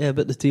physicality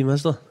about the team,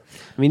 is there?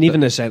 I mean,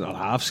 even the centre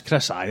halves,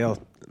 Chris Ayer,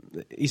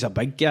 he's a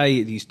big guy,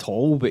 he's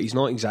tall, but he's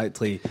not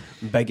exactly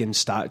big in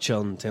stature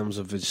in terms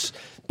of his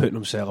putting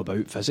himself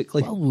about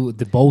physically. Well,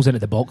 the balls into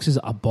the boxes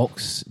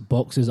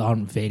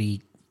aren't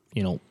very...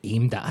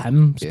 aimed at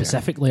him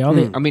specifically, are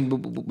they? I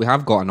mean, we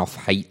have got enough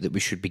height that we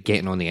should be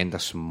getting on the end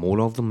of some more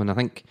of them, and I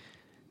think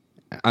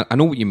I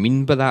know what you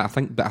mean by that. I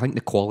think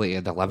the quality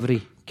of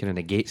delivery kind of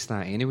negates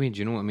that anyway. Do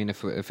you know what I mean?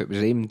 If it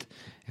was aimed,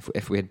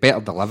 if we had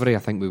better delivery, I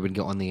think we would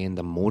get on the end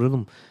of more of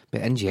them.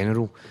 But in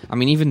general, I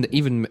mean,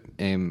 even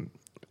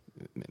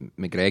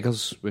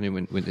McGregor's when he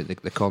went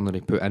the corner he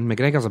put in,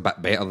 McGregor's a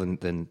bit better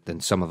than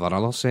some of our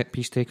other set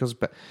piece takers,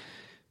 but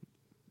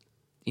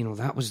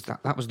that was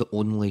the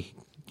only.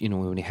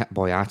 When he hit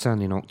Boyata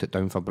and he knocked it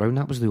down for Brown,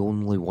 that was the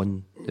only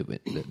one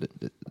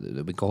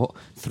that we got.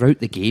 Throughout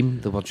the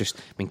game, they were just...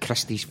 I mean,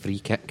 Christie's free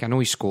kick, I know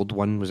he scored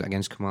one, was it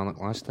against Kilmarnock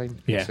last time?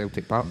 Yeah.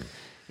 Celtic Park.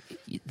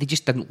 They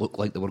just didn't look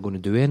like they were going to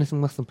do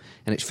anything with them.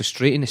 And it's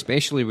frustrating,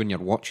 especially when you're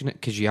watching it,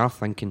 because you are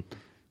thinking,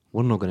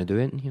 we're not going to do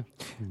it in here.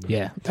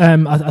 Yeah.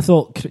 I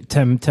thought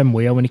Tim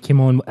Weir, when he came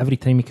on, every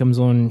time he comes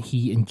on,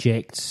 he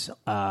injects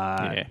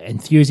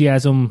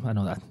enthusiasm. I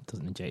know that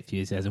doesn't inject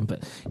enthusiasm,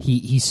 but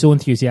he's so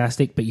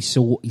enthusiastic, but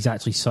he's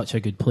actually such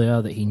a good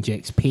player that he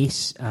injects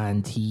pace,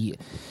 and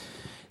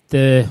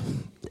the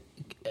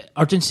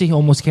urgency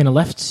almost kind of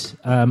lifts.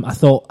 I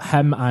thought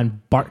him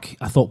and Burke,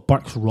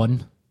 Burke's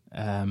run,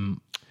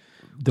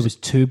 there was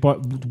two,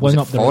 one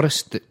up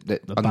Forrest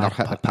that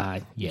underhit the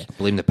pitch. Yeah,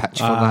 blame the pitch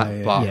for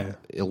that, but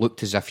it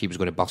looked as if he was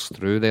going to burst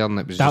through there, and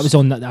it was that was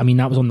on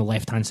the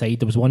left hand side.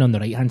 There was one on the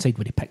right hand side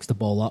where he picks the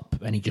ball up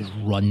and he just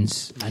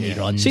runs and he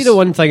runs. See, the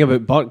one thing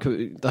about Burke,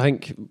 I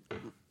think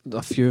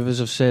a few of us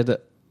have said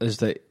it, is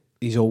that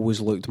he's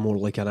always looked more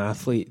like an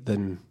athlete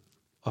than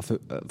a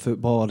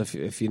footballer,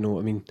 if you know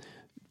what I mean.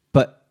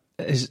 But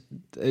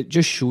it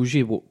just shows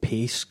you what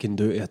pace can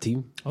do to a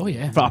team. Oh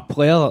yeah, for a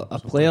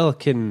player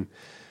can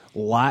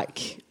lack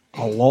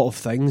a lot of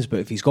things, but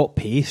if he's got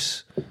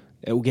pace,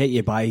 it'll get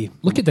you by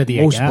most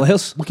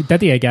players. Look at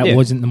Didier Agat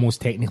wasn't the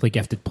most technically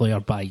gifted player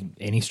by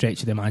any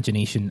stretch of the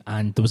imagination,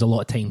 and there was a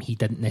lot of time he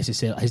didn't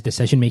necessarily, his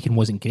decision making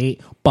wasn't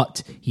great,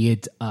 but he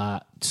had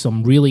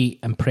some really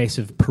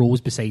impressive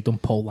pros beside him,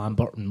 Paul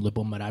Lambert and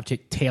Lubomir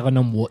Moravcik, telling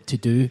him what to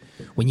do.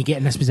 When you get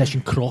in this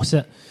position, cross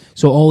it.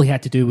 So all he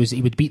had to do was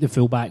he would beat the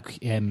fullback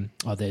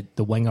or the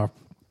winger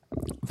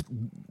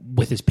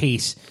with his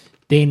pace.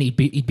 then he'd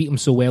beat them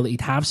so well that he'd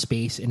have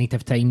space and he'd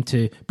have time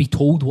to be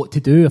told what to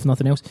do, if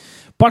nothing else.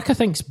 Burke, I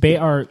think, is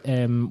better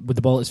with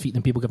the ball at his feet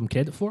than people give him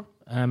credit for.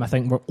 I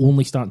think we're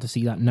only starting to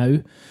see that now.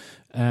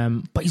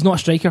 But he's not a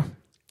striker.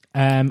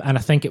 And I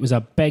think it was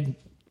a bad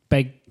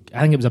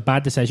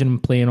decision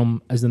playing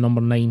him as the number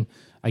 9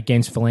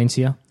 against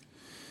Valencia.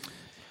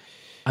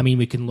 I mean,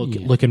 we can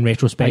look in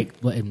retrospect,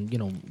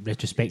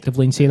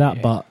 retrospectively and say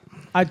that, but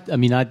I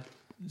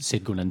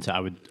said going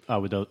into it, I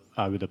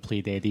would have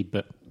played Eddie,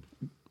 but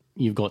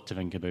you've got to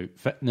think about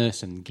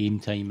fitness and game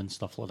time and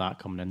stuff like that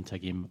coming into a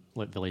game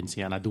like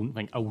Valencia, and I don't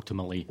think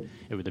ultimately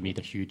it would have made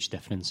a huge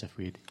difference if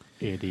we had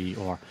Eddie,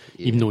 or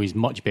even though he's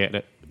much better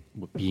at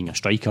being a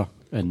striker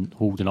and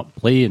holding up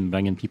play and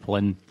bringing people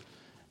in.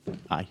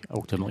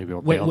 Ultimately we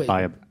were better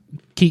by a...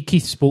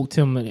 Keith spoke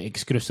to him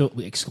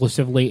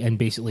exclusively and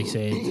basically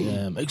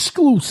said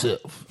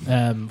exclusive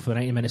for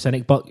 90 Minute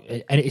Cynic, but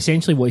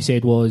essentially what he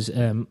said was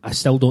I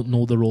still don't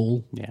know the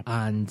role,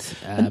 and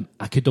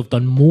I could have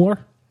done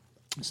more.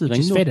 So the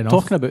thing, though,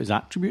 talking about his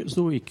attributes,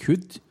 though, he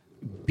could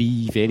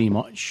be very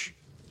much,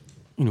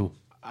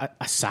 a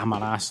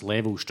Samaras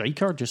level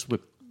striker, just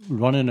with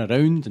running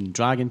around and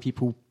dragging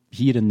people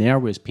here and there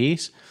with his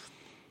pace.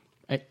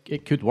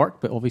 It could work,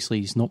 but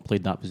obviously he's not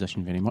played that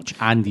position very much,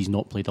 and he's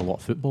not played a lot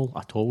of football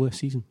at all this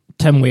season.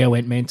 Tim Weah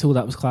went mental.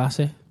 That was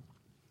classy.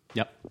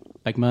 Yep,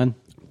 big man,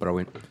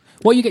 brilliant.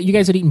 What you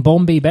guys are eating?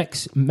 Bombay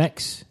mix.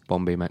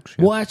 Bombay mix.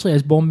 Yeah. What actually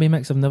is Bombay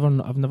mix? I've never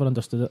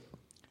understood it.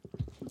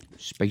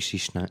 Spicy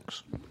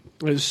snacks.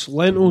 It's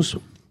lentils,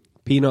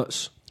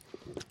 peanuts,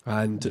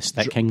 and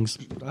stick kings.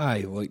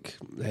 Aye, like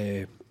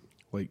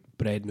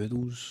bread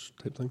noodles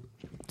type thing.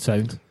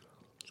 Sound.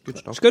 It's good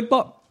stuff.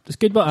 It's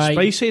good, but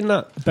spicy in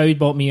that. Boud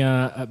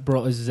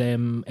brought us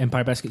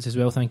Empire biscuits as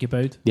well. Thank you,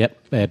 Boud.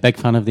 Yep, big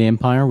fan of the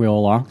Empire. We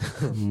all are.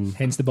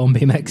 Hence the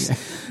Bombay mix.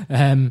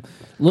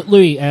 Look,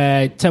 Louis,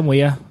 Tim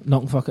Weah,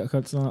 knock and fuck it,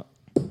 cuts that.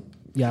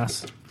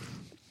 Yes.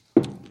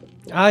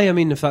 Aye, I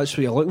mean, if that's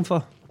what you're looking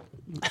for.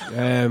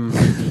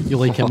 You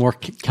like a more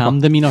calm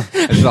demeanour.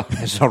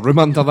 Is there room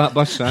under that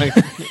bus? Aye.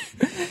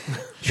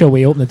 Shall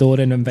we open the door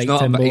and invite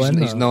Timbo in?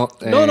 He's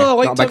not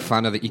a big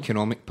fan of the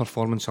economic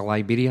performance of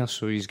Liberia,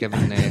 so he's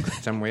giving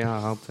Tim Weah a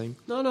hard time.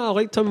 No, I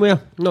like Tim Weah.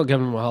 I'm not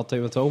giving him a hard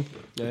time at all.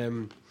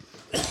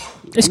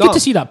 It's good to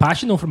see that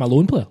passion, though, from a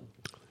lone player.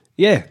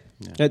 Yeah,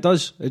 it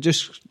does. It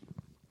just...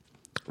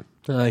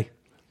 Aye.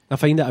 I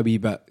find it a wee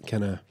bit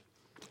kind of...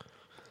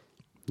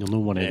 You'll know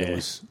one of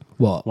those...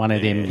 What? One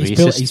of them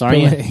racists, are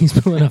you? He's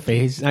pulling a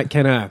face. That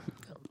kind of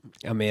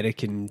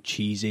American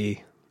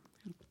cheesy...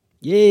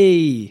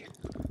 Yay!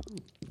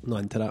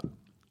 Not into that.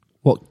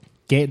 What?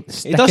 He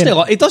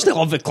doesn't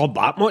love the club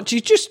that much.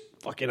 He's just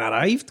fucking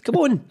arrived. Come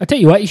on. I tell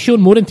you what, he's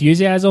shown more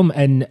enthusiasm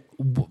in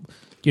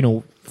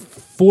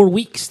 4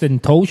 weeks than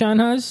Toljan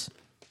has.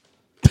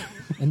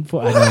 I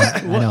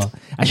know.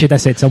 I should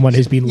have said someone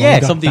who's been longer. Yeah,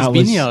 somebody's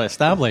been here,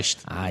 established.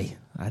 Aye.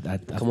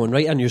 Come on,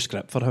 write a new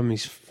script for him.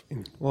 He's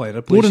more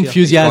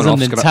enthusiasm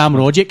than Tam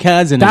Rogic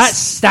has. And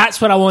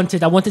that's what I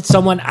wanted. I wanted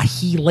someone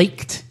he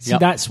liked. See,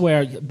 that's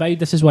where...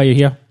 This is why you're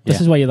here. This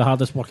is why you're the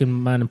hardest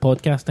working man in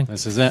podcasting.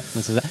 This is it.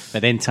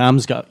 But then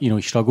Tam's got,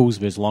 he struggles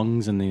with his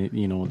lungs and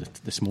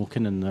the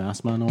smoking and the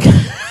asthma and all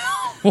that.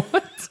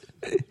 What?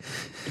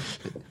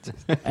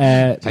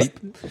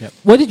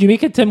 What did you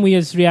make of Tim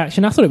Weah's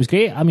reaction? I thought it was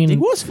great. I mean, he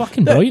was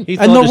fucking brilliant. He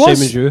thought the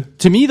same as you.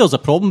 To me, there's a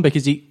problem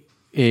because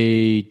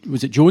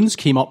was it Jones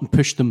came up and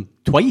pushed him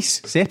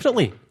twice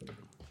separately,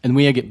 and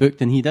Weah get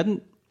booked and he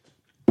didn't.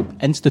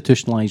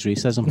 Institutionalised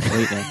racism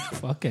right there.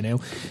 Fucking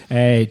hell.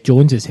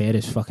 Jones's hair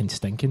is fucking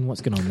stinking.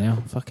 What's going on there?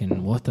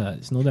 Fucking what?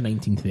 It's not the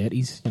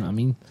 1930s. You know what I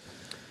mean?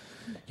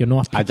 You're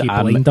not a picky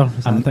blinder.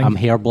 I'm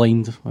hair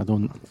blind. I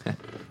don't.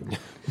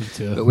 Me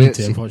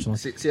too, unfortunately.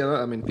 See,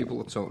 I mean, people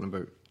were talking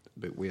about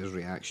Weah's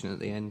reaction at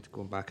the end,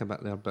 going back a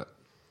bit there, but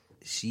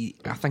see,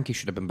 I think he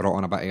should have been brought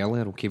on a bit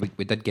earlier. Okay,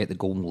 we did get the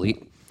goal late.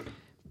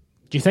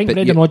 Do you think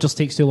Brendan Rodgers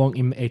takes too long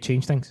to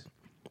change things?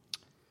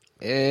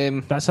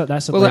 That's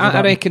well,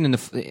 I reckon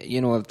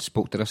I've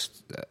spoke to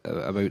this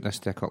about this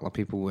to a couple of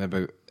people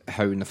about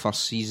how in the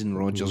first season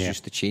Rodgers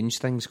used to change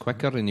things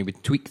quicker and he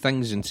would tweak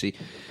things and see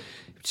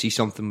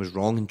something was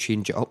wrong and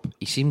change it up.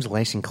 He seems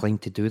less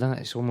inclined to do that.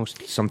 It's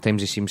almost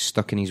sometimes he seems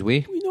stuck in his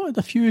way. We had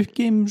a few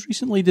games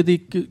recently.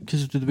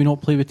 Did we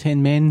not play with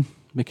 10 men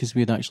because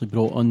we had actually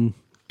brought on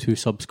 2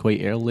 subs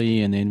quite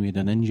early and then we had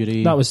an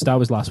injury? That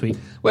was last week.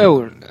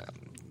 Well,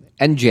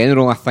 in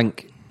general, I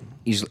think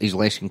he's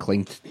less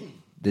inclined.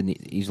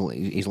 He's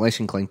less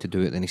inclined to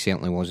do it than he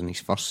certainly was in his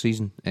first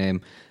season.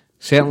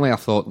 Certainly, I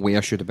thought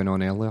Weah should have been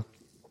on earlier.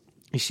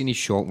 He's seen his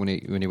shot when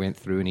he went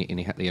through and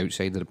he hit the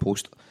outside of the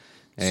post.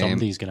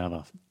 Somebody's going to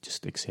have a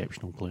just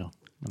exceptional player.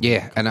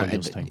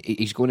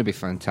 He's going to be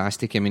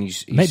fantastic. I mean,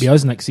 he's maybe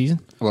us next season.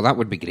 Well, that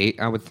would be great.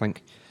 I would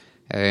think.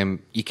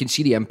 You can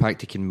see the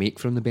impact he can make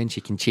from the bench.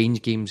 He can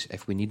change games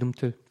if we need him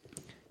to.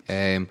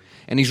 And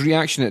his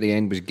reaction at the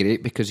end was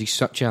great because he's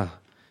such a...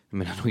 I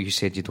mean, I know you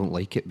said you don't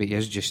like it, but he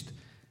is just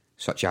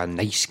such a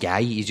nice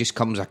guy. He just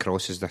comes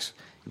across as this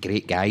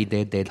great guy,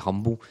 dead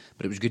humble.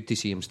 But it was good to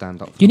see him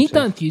stand up. For You need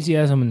that himself.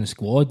 enthusiasm in the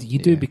squad. You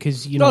do,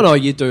 because you know. No,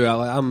 you do.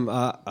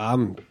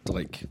 I'm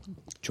like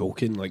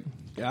joking. Like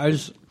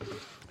it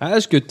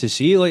is good to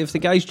see. Like if the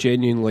guy's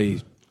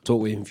genuinely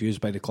totally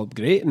infused by the club,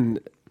 great. And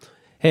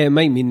hey, it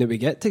might mean that we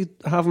get to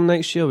have him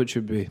next year, which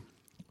would be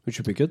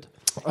good.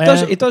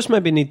 He does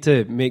maybe need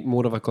to make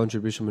more of a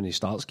contribution when he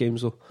starts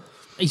games though.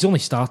 He's only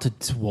started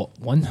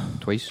one.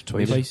 Twice.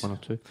 Twice. One or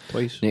two.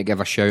 Twice. Need to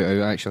give a shout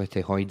out actually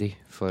to Hoydie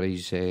for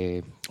his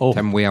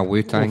Tim Weah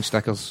Wu-Tang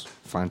stickers.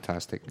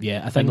 Fantastic.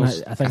 Yeah, I think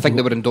think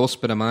they were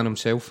endorsed by the man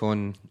himself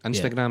on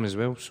Instagram as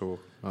well, so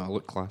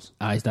look class.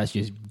 That's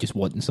just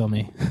wanting some,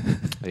 eh?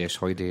 Yes,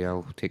 Hoydie,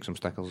 I'll take some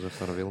stickers if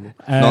they're available.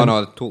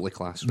 No, totally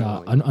class.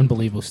 No, Really.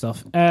 unbelievable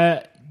stuff.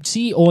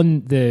 See,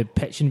 on the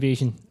pitch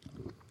invasion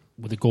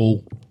with the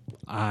goal,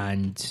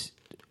 and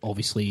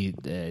obviously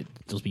there's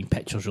been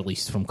pictures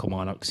released from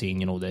Kilmarnock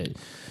saying, you know, the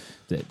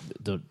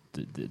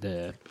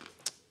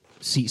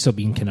seats are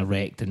being kind of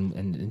wrecked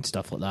and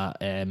stuff like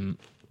that.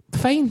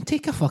 Fine,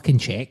 take a fucking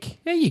check.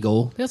 There you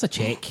go. There's a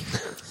check.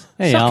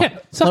 Suck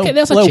it.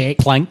 There's a check.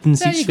 Plankton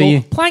There seats you for go.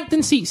 you.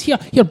 Plankton seats. Here,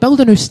 build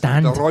a new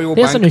stand. The Royal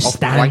There's a Bank new of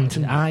stand.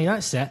 Plankton. Aye,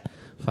 that's it.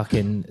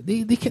 Fucking,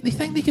 they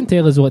think they can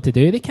tell us what to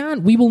do. They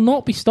can't. We will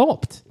not be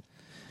stopped.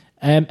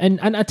 And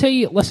I tell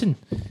you, listen,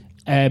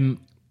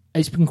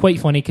 it's been quite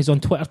funny because on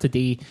Twitter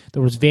today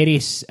there was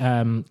various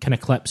kind of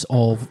clips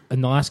of,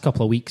 in the last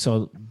couple of weeks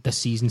or this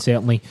season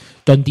certainly,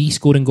 Dundee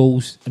scoring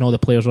goals and all the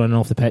players running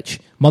off the pitch,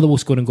 Motherwell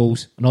scoring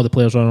goals and all the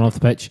players running off the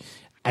pitch,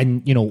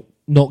 and you know,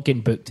 not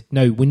getting booked.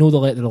 Now we know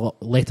the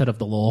letter of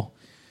the law.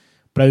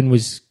 Brown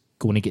was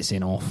going to get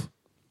sent off.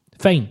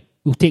 Fine,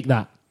 we'll take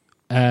that.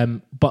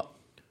 But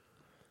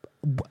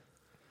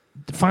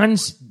the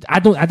fans, I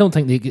don't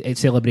think the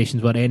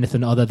celebrations were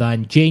anything other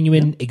than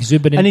genuine,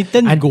 exuberant, And he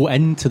didn't go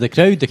into the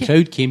crowd. The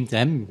crowd came to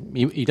him.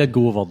 He did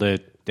go over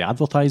the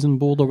advertising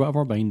board or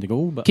whatever behind the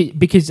goal. But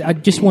because I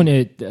just want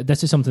to.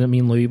 This is something that me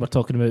and Louis were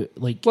talking about.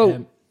 Like,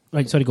 Well-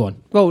 right, sorry, go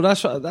on. Well,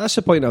 that's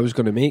the point I was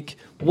going to make.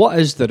 What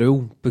is the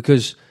rule?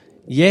 Because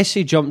yes,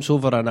 he jumps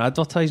over an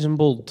advertising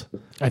board,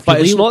 If but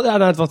you it's leave- not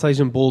an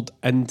advertising board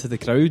into the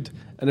crowd.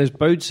 And as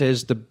Boud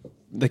says,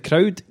 the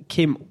crowd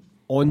came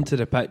onto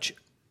the pitch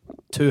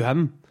to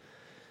him.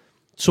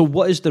 So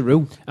what is the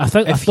rule? I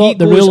thought If the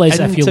he rule goes is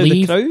if into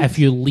the crowd-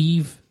 you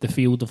leave the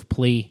field of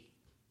play,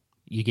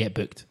 you get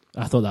booked.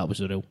 I thought that was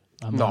the rule.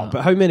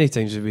 But how many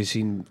times have we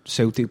seen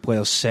Celtic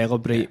players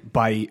celebrate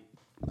by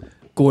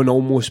going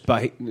almost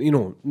by,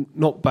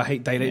 not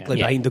directly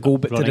Yeah. behind the goal,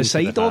 but to Running the to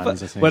side the of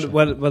fans, it, where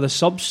essentially. the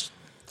subs.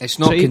 It's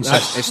not See,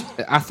 consistent.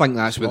 I think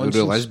that's what the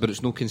rule nonsense. is, but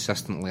it's not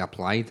consistently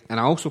applied. And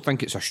I also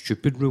think it's a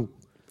stupid rule.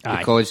 Aye.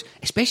 Because,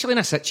 especially in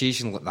a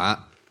situation like that,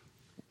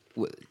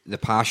 the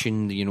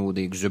passion, the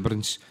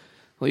exuberance,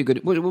 what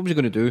was he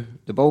going to do?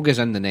 The ball goes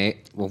in the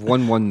net, we've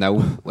won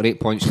 1-0, we're 8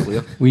 points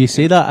clear. when you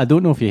say that, I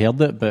don't know if you heard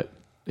it, but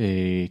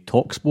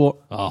TalkSport.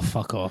 Oh,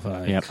 fuck off!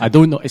 Aye. Yeah, I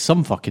don't know. It's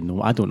some fucking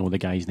no. I don't know the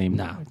guy's name.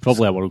 Nah.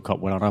 Probably a World Cup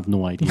winner. I have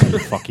no idea who the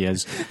fuck he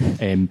is.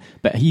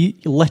 But he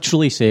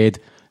literally said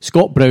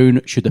Scott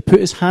Brown should have put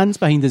his hands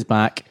behind his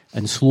back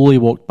and slowly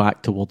walked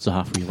back towards the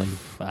halfway line.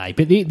 Aye,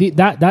 but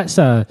that's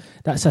a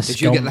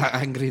Did you get that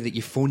angry that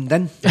you phoned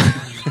in?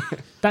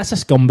 That's a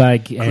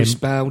scumbag. Chris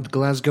Boud,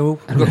 Glasgow.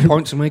 I've got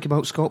points to make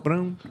about Scott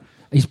Brown.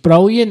 He's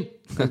brilliant.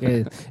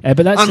 Okay. But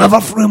that's I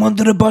never threw him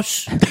under the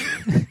bus.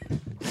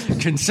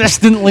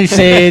 Consistently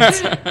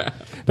said.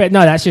 But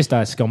no, that's just a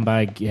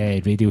scumbag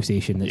radio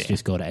station that's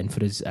just got it in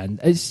for us, and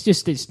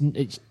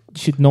it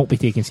should not be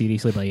taken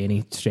seriously by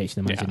any stretch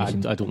of the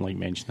imagination. I don't like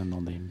mentioning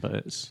their name, but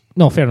it's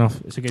No, fair enough.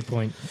 It's a good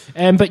point.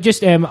 But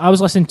just, I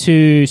was listening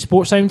to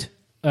Sports Sound,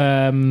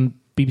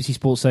 BBC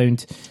Sports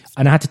Sound,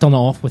 and I had to turn it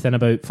off within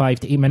about 5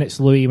 to 8 minutes.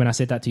 Louis, when I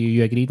said that to you,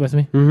 you agreed with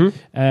me.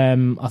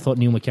 Mm-hmm. I thought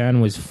Neil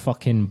McCann was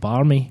fucking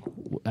barmy.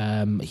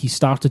 He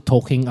started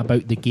talking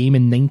about the game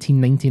in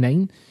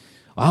 1999.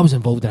 I was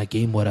involved in a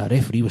game where a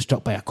referee was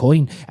struck by a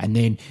coin, and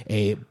then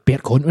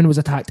Bert Contman was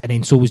attacked, and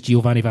then so was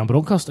Giovanni Van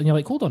Bronckhorst. And you're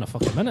like, hold on a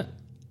fucking minute.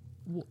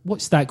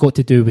 What's that got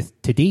to do with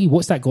today?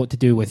 What's that got to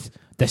do with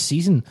this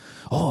season?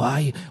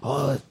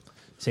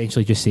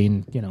 Essentially just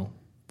saying,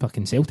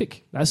 fucking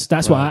Celtic. That's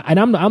right. What and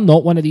I'm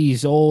not one of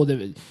these,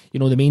 the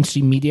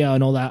mainstream media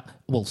and all that.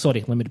 Well, sorry,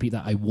 let me repeat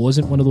that. I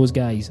wasn't one of those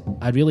guys.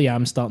 I really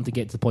am starting to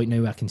get to the point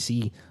now where I can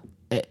see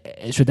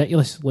it's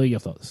ridiculous. Lou, your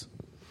thoughts?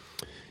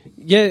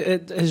 Yeah,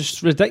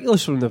 it's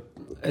ridiculous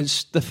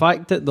it's the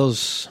fact that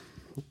there's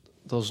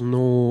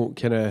no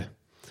kind of.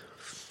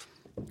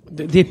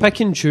 They pick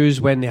and choose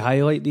when they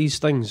highlight these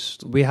things.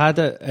 We had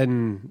it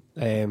in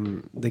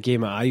the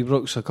game at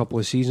Ibrox a couple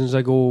of seasons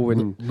ago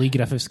when Lee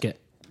Griffiths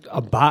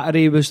a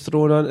battery was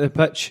thrown onto the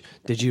pitch.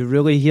 Did you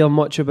really hear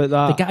much about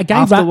that a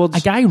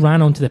afterwards? guy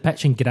ran onto the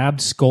pitch and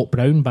grabbed Scott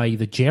Brown by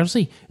the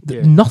jersey.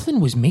 Yeah. Nothing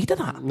was made of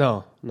that.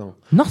 No.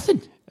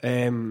 Nothing.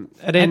 And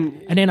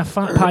then And then a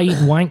fat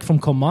pie wank from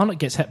Kilmarnock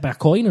gets hit by a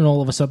coin, and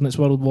all of a sudden it's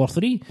World War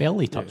III.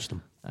 barely touched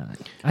him.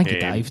 I think he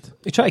dived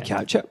they try to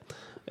catch it.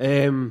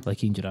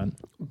 like Ian Durant.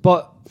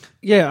 But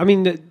yeah, I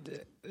mean,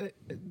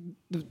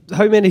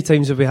 how many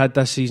times have we had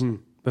this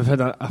season? We've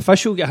had an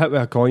official get hit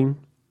with a coin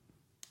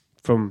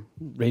from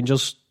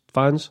Rangers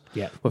fans.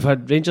 Yeah. We've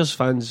had Rangers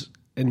fans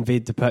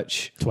invade the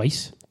pitch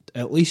Twice.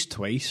 at least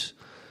twice,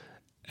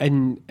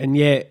 and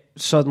yet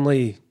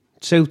suddenly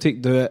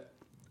Celtic do it,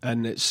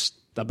 and it's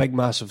a big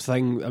massive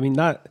thing. I mean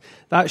that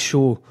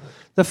show,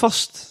 the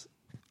first,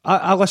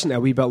 I listened to a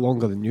wee bit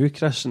longer than you,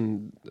 Chris,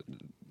 and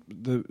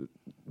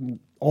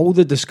all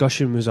the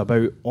discussion was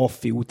about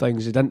off-field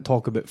things. They didn't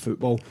talk about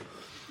football.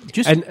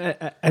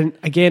 And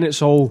again,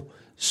 it's all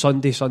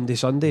Sunday,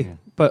 Yeah.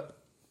 but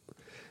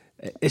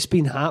it's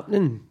been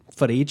happening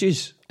for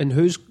ages. And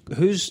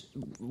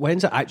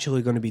when's it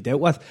actually going to be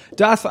dealt with?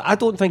 I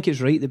don't think it's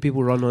right that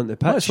people run on the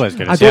pitch. That's what I was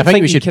gonna I say. don't I think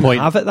think we you should can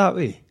point- have it that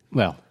way.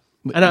 Well,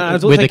 And I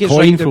don't with think the it's coin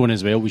right that- thrown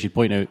as well, we should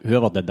point out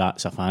whoever did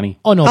that's a fanny.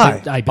 Oh no,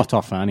 Aye. but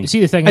Butter fanny. see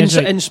the thing And, is,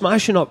 right, and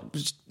smashing up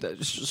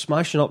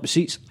the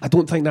seats, I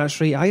don't think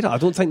that's right either. I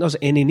don't think there's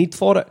any need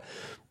for it.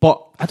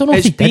 But I don't know if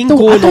it's he did, been though.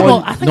 I going don't know.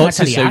 on. I think Not that's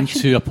to a sound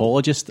reaction. too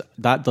apologist,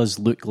 that does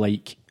look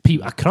like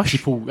A crush.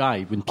 people.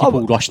 When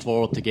people rushed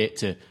forward to get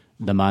to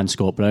the man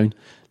Scott Brown,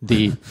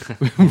 they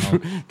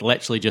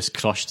literally just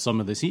crushed some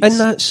of the seats.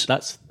 And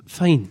that's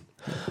fine.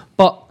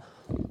 But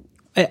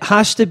it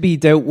has to be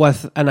dealt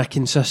with in a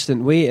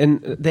consistent way.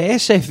 And the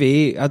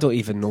SFA, I don't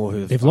even know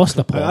who... They've lost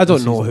the plot I don't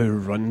this know season. who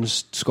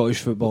runs Scottish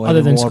football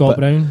Other than anymore, Scott but-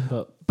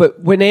 Brown, But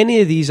when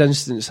any of these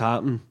incidents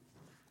happen,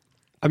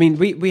 I mean,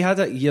 we had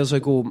it years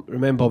ago.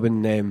 Remember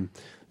when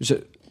was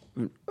it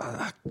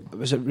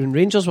when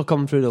Rangers were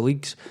coming through the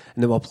leagues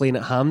and they were playing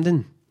at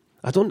Hampden?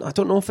 I don't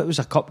know if it was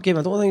a cup game.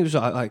 I don't think it was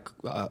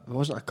it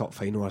wasn't a cup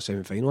final or a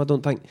semi final. I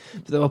don't think.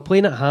 But they were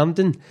playing at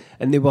Hampden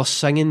and they were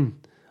singing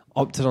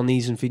up to their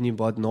knees in Fenian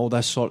blood and all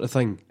this sort of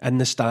thing in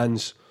the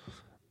stands,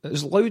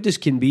 as loud as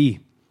can be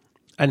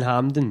in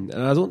Hampden.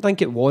 And I don't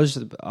think it was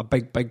a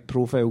big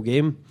profile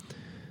game,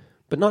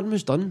 but nothing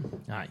was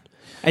done. aye.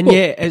 And Well-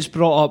 yet it's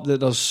brought up that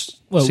there's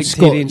Well,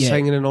 sectarian Scott, yeah.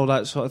 singing and all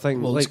that sort of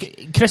thing. Well,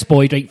 like, Chris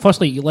Boyd, right?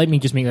 Firstly, let me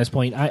just make this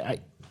point.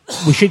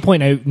 We should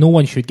point out no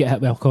one should get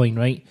hit with a coin,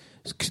 right?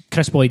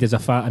 Chris Boyd is a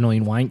fat,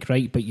 annoying wank,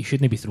 right? But you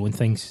shouldn't be throwing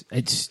things.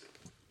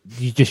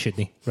 You just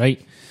shouldn't,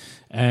 right?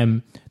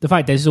 The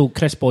fact is, though,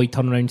 Chris Boyd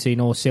turned around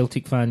saying, "Oh,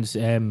 Celtic fans,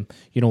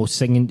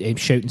 singing,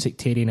 shouting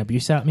sectarian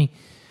abuse at me,"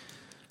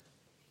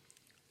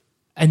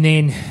 and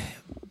then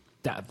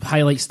that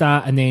highlights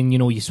that, and then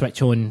you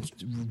switch on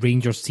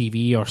Rangers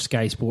TV or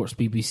Sky Sports,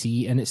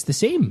 BBC, and it's the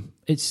same.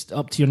 It's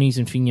up to your knees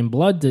in Fenian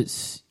blood.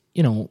 It's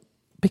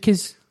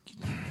because.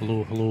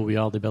 Hello, we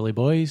are the Billy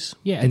Boys.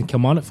 Yeah, and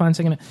come on, it fans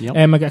singing it. Yep.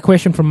 I got a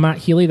question from Matt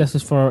Healy. This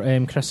is for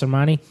Chris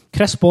Armani.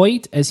 Chris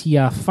Boyd, is he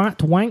a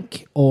fat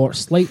wank or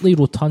slightly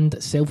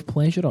rotund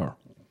self-pleasurer?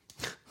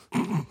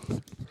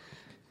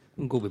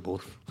 We'll go with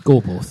both. Go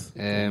both.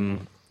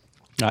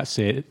 That's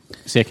it.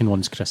 Second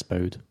one's Chris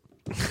Boud.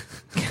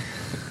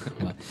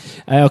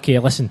 Okay,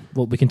 listen.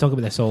 Well, we can talk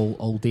about this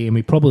all day, and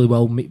we probably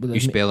will. You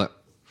spell it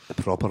the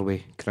proper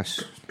way,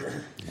 Chris.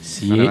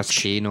 None of this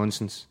K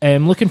nonsense.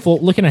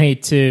 Looking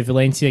ahead to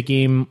Valencia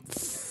game.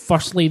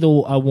 Firstly,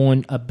 though, I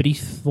want a brief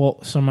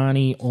thought,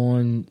 Armani,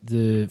 on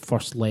the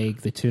first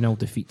leg, the 2-0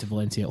 defeat to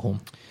Valencia at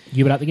home.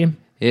 You were at the game?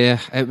 Yeah,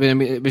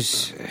 it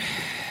was.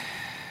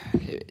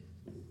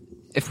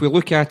 If we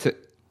look at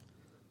it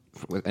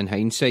in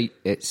hindsight,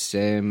 it's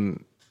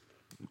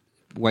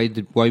why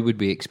would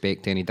we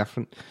expect any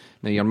different?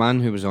 Now, your man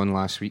who was on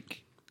last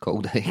week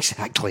called it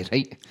exactly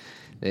right.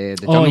 The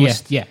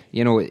journalist, yeah.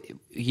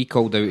 He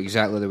called out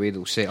exactly the way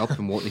they'll set up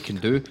and what they can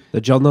do. the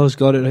journalist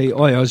got it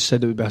right. I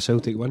said it would be a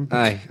Celtic win.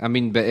 Aye, I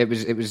mean, but it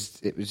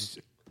was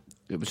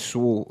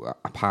so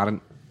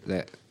apparent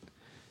that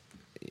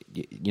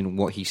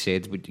what he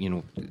said would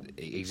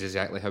is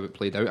exactly how it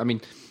played out. I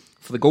mean,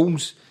 for the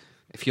goals,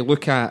 if you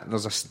look at,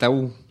 there's a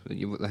still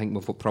that I think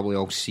we've probably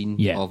all seen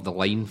of the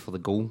line for the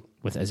goal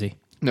With Izzy.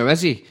 Now,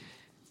 Izzy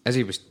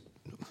was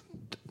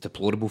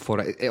deplorable for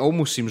it. It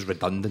almost seems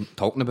redundant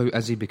talking about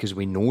Izzy because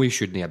we know he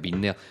shouldn't have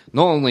been there.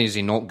 Not only is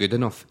he not good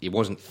enough, he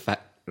wasn't fit,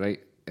 right?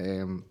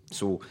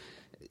 So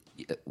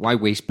why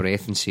waste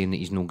breath in saying that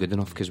he's not good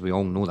enough? Because we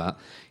all know that.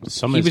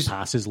 Some of his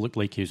passes looked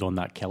like he was on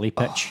that Kelly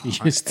pitch.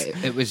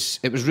 It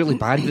was really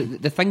bad.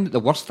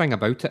 The worst thing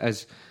about it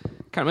is, I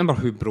can't remember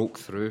who broke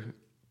through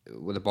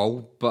with the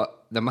ball,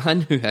 but the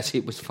man who has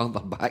it was further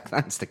back.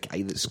 That's the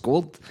guy that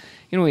scored.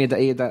 He had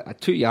a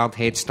 2-yard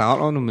head start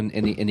on him,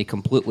 and he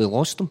completely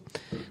lost him.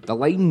 The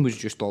line was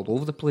just all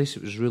over the place.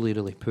 It was really,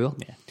 really poor.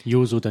 Yeah.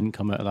 Yozo didn't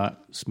come out of that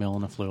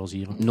smelling of flowers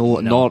either. No.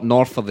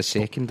 Nor for the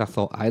second, I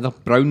thought either.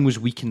 Brown was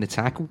weak in the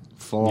tackle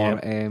for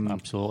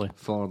absolutely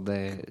for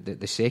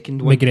the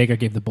second one. McGregor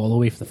gave the ball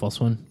away for the first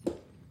one.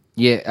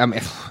 Yeah,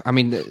 I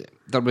mean,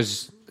 there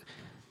was.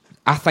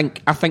 I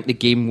think the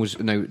game was,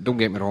 now don't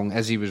get me wrong,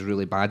 Izzy was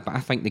really bad, but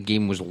I think the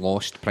game was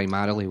lost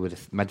primarily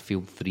with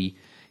midfield three.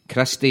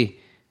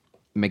 Christie,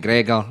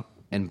 McGregor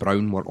and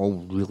Brown were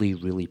all really,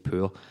 really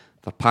poor.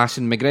 Their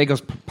passing, McGregor's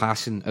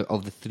passing out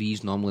of the three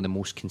is normally the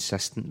most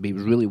consistent, but he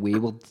was really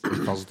wayward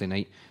on Thursday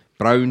night.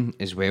 Brown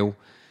as well.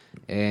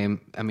 I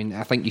mean,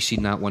 I think you've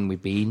seen that one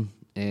with Bain.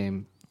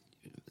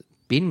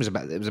 Bain was it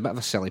was a bit of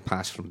a silly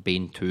pass from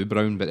Bain to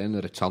Brown, but in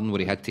the return where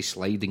he had to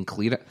slide and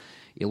clear it,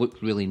 he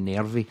looked really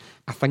nervy.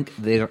 I think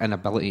their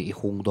inability to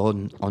hold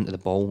on onto the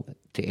ball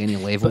to any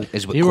level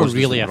is what They were caused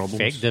really us the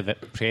problems. effective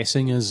at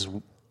pressing us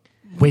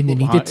when they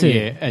needed to.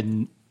 Yeah,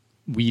 and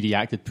we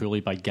reacted poorly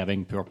by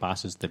giving poor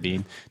passes to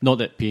Bain. Not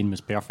that Bain was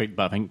perfect,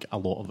 but I think a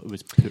lot of it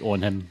was put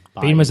on him.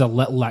 Bain was a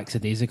little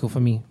lackadaisical for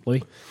me,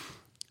 Louis.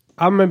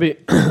 I'm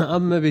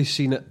maybe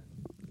seen it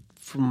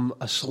from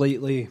a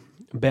slightly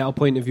better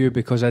point of view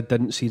because I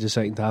didn't see the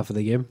second half of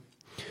the game.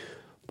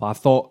 But I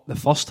thought the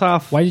first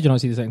half... Why did you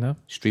not see the second half?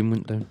 Stream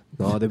went down.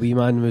 No, the wee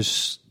man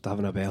was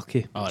having a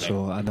belky, Oh, right.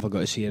 so I never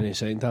got to see any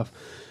second half.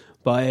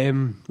 But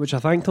which I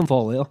thanked him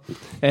for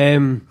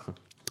later.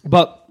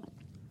 But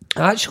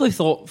I actually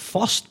thought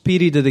first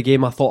period of the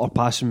game, I thought our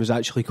passing was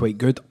actually quite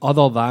good,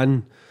 other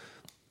than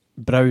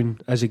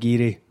Brown,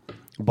 Izagiri,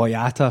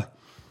 Boyata,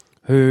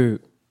 who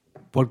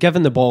were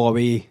giving the ball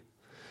away,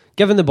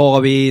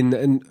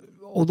 and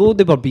although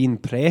they were being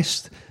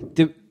pressed,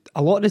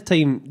 a lot of the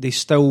time they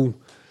still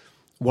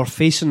were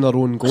facing their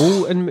own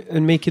goal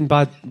and making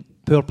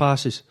poor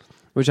passes,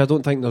 which I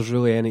don't think there's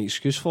really any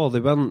excuse for. They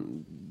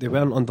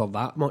weren't under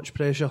that much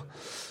pressure.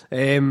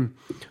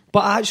 But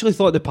I actually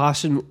thought the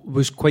passing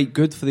was quite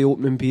good for the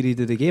opening period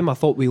of the game. I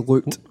thought we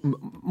looked,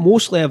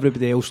 mostly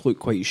everybody else looked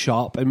quite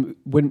sharp, and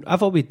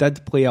whenever we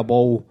did play a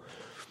ball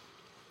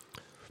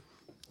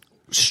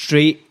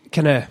straight,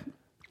 kind of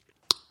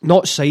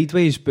not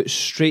sideways, but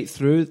straight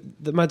through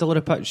the middle of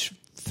the pitch,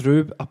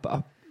 through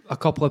a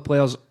couple of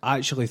players, I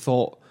actually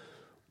thought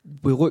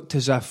we looked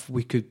as if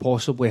we could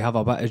possibly have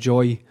a bit of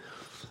joy.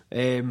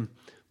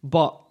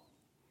 But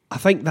I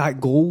think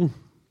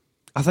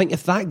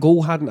if that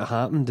goal hadn't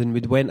happened and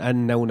we'd went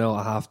in 0-0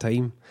 at half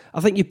time,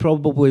 I think you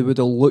probably would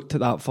have looked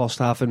at that first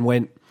half and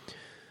went,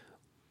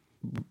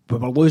 we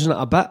were losing it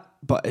a bit,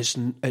 but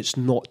it's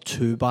not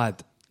too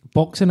bad.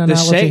 Boxing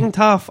analogy. The second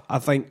half, I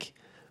think,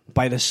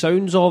 by the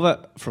sounds of it,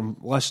 from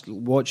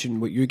watching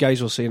what you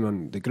guys were saying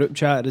on the group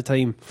chat at the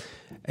time,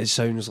 it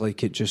sounds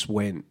like it just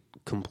went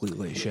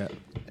completely shit.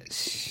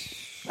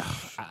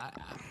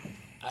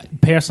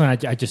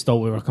 Personally, I just thought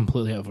we were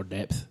completely out of our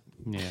depth.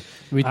 Yeah,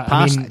 we I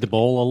passed mean- the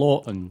ball a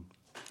lot and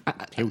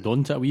held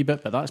on to it a wee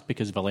bit, but that's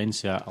because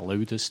Valencia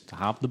allowed us to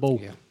have the ball.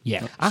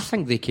 Yeah. I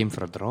think they came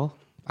for a draw.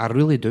 I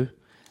really do.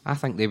 I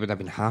think they would have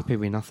been happy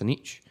with nothing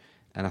each,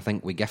 and I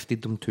think we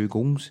gifted them 2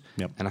 goals.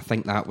 Yep. And I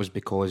think that was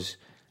because,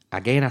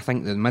 again, I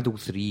think the middle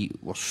three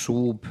were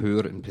so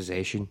poor in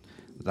possession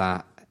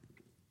that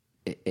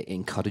it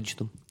encouraged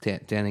them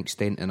to an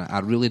extent, and I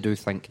really do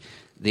think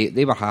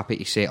they were happy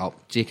to set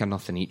up, take a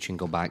nothing each and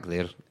go back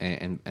there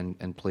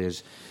and play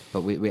us.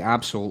 But we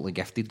absolutely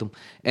gifted them.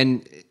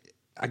 And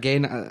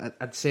again,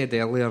 I'd said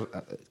earlier,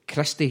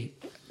 Christie,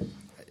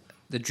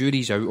 the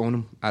jury's out on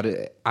him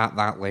at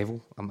that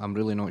level. I'm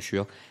really not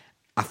sure.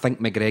 I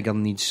think McGregor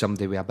needs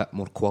somebody with a bit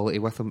more quality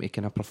with him to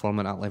kind of perform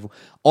at that level.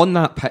 On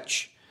that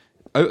pitch,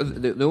 out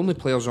of the only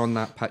players on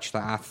that pitch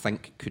that I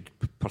think could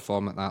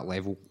perform at that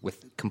level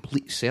with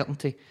complete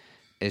certainty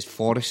is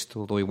Forrest,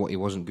 although he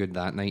wasn't good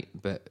that night,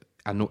 but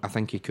I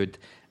think he could,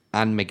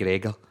 and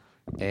McGregor.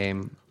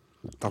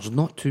 There's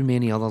not too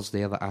many others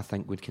there that I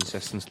think would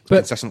consistently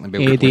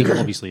be able to Eddie, play.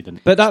 Obviously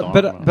didn't. But start,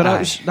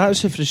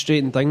 that's the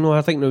frustrating thing, though.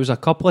 I think there was a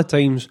couple of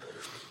times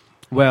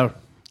where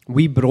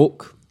we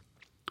broke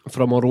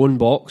from our own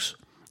box.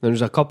 There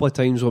was a couple of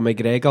times where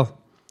McGregor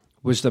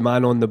was the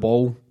man on the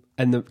ball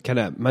in the kind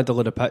of middle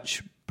of the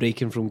pitch,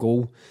 breaking from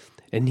goal,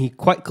 and he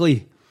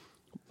quickly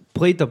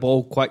played the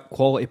ball, quick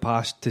quality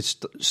pass to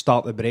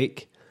start the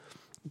break.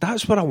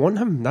 That's where I want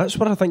him. That's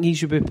where I think he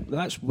should be.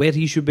 That's where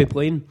he should be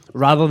playing,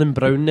 rather than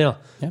Brown there,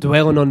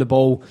 dwelling on the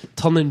ball,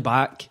 turning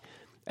back,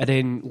 and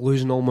then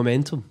losing all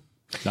momentum.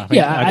 I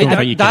don't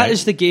think you can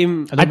is the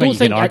game. I don't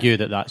think you can argue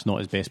that that's not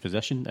his best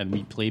position, and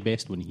we play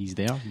best when he's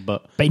there.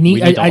 But he we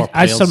need other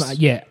as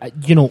players.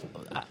 some,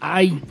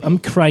 I'm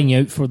crying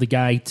out for the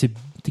guy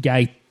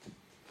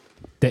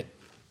that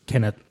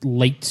kind of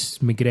lights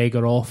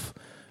McGregor off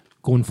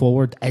going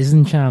forward is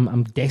Cham.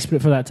 I'm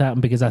desperate for that to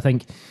happen because I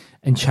think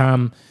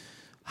Cham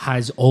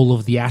has all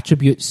of the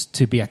attributes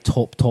to be a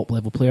top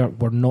level player.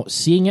 We're not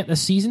seeing it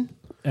this season.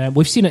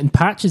 We've seen it in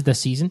patches this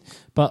season,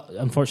 but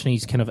unfortunately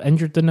he's kind of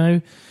injured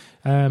now.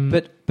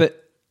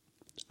 But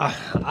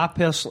I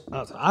personally,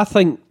 I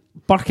think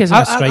Burke isn't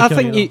a striker. I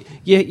think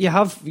you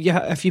have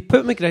if you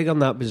put McGregor in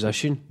that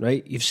position,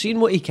 right? You've seen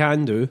what he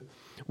can do.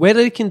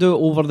 Whether he can do it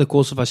over the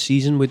course of a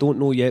season, we don't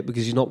know yet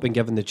because he's not been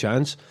given the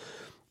chance.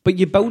 But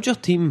you build your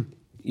team,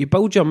 you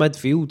build your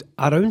midfield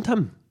around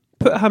him.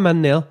 Put him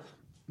in there,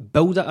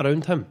 build it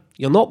around him.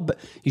 You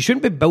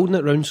shouldn't be building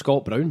it around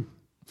Scott Brown.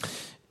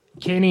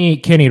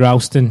 Kenny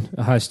Ralston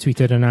has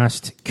tweeted and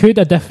asked, could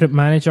a different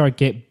manager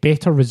get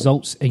better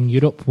results in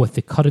Europe with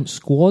the current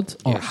squad,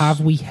 or have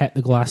we hit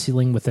the glass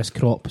ceiling with this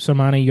crop? So,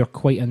 Manny, you're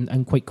quite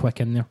quick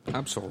in there.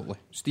 Absolutely.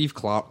 Steve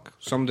Clarke,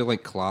 somebody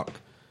like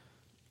Clarke,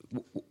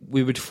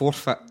 we would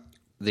forfeit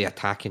the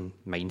attacking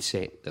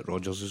mindset that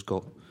Rodgers has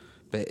got.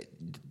 But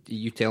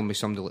you tell me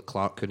somebody like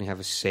Clarke couldn't have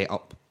a set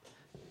up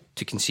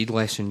to concede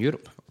less in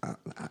Europe?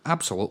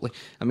 Absolutely.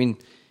 I mean,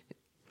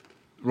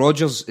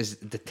 Rodgers is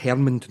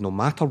determined, no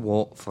matter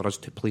what, for us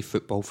to play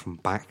football from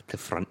back to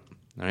front,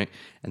 right?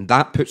 And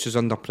that puts us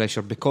under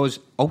pressure because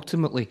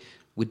ultimately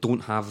we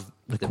don't have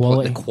the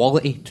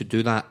quality to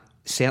do that,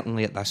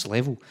 certainly at this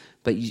level.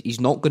 But he's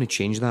not going to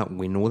change that.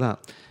 We know that.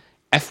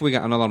 If we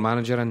get another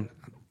manager in,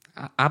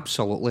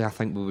 absolutely, I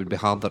think we would be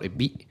harder to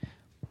beat.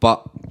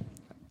 But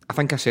I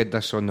think I said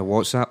this on the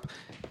WhatsApp.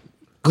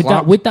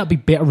 Would that be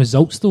better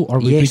results though, or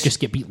would we Yes.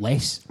 just get beat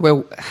less?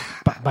 Well,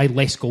 By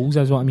less goals,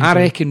 is what I mean. I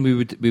reckon we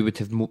would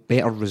have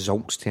better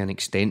results to an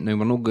extent. Now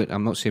we're not good.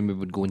 I'm not saying we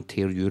would go and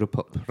tear Europe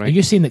up. Right? Are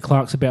you saying that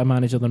Clark's a better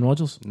manager than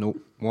Rodgers? No.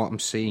 What I'm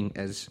saying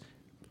is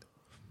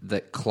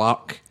that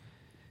Clark's.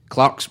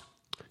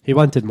 He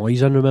wanted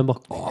Moyes in, remember?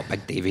 Oh,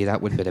 Big Davy,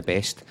 that would be the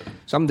best.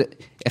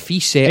 If he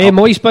set Hey, up,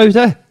 Moyes bout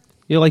eh?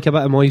 You like a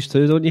bit of Moyes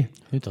too, don't you?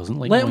 Who doesn't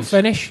like Let him Moyes?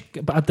 finish,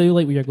 but I do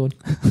like where you're going.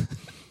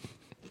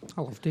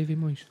 I love Davy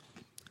Moyes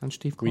and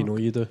Steve We Clark. know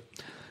you do.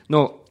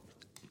 No,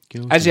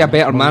 is he a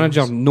better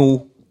manager?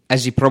 No.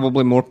 Is he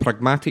probably more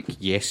pragmatic?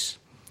 Yes.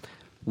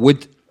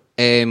 Would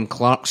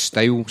Clark's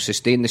style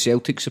sustain the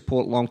Celtic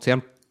support long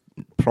term?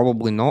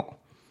 Probably not.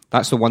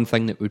 That's the one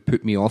thing that would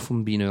put me off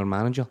him being our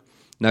manager.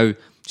 Now,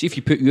 see if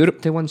you put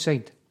Europe to one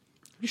side.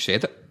 You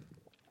said it.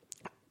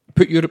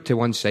 Put Europe to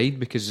one side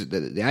because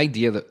the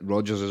idea that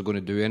Rodgers is going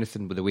to do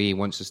anything with the way he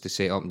wants us to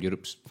set up in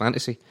Europe's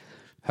fantasy.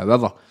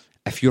 However,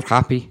 if you're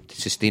happy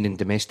to sustaining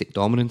domestic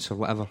dominance or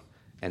whatever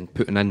and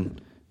putting in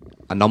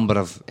a number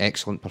of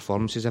excellent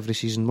performances every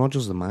season,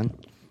 Rodgers the man.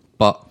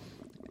 But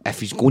if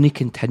he's going to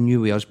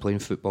continue with us playing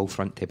football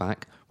front to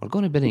back, we're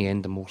going to be in the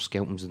end of more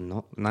skeletons than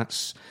not. And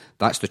that's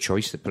the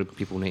choice that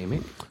people need to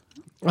make.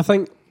 I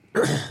think,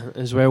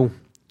 as well,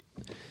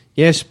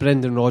 yes,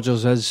 Brendan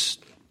Rodgers is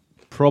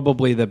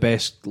probably the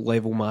best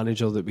level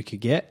manager that we could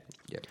get.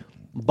 Yeah.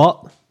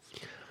 But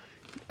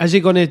is he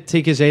going to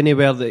take us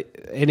anywhere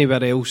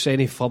else,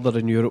 any further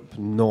in Europe?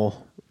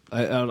 No.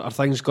 Are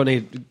things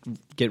going to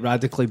get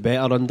radically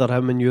better under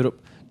him in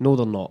Europe? No,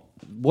 they're not.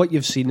 What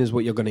you've seen is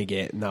what you're going to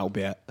get, and that'll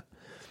be it.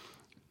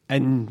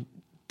 And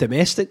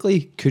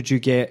domestically, could you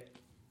get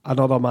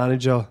another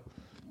manager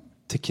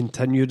to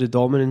continue the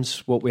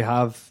dominance what we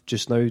have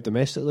just now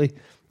domestically?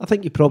 I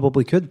think you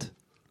probably could.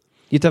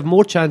 You'd have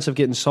more chance of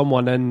getting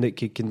someone in that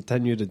could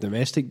continue the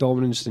domestic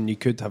dominance than you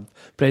could have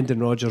Brendan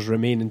Rodgers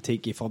remain and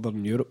take you further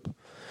in Europe.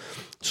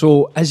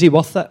 So, is he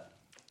worth it?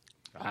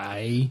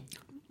 Aye.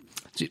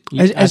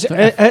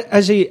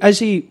 Is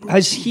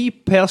he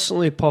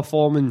personally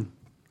performing?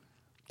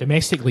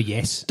 Domestically,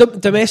 yes.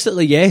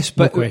 Domestically, yes,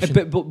 No but,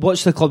 question. but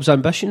what's the club's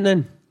ambition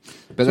then?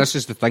 But this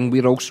is the thing,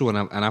 we're also,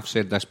 and I've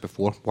said this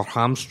before, we're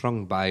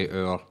hamstrung by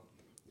our,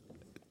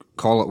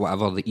 call it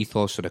whatever, the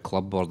ethos of the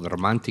club or the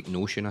romantic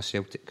notion of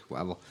Celtic,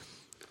 whatever.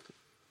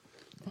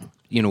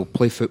 You know,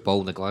 play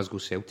football the Glasgow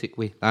Celtic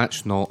way.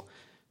 That's not,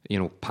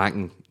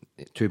 packing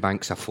 2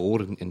 banks of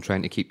 4 and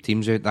trying to keep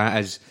teams out. That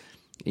is,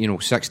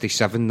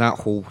 67, that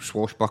whole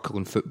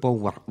swashbuckling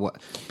football. We're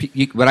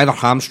either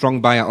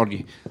hamstrung by it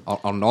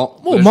or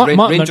not. Well,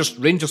 Whereas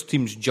Rangers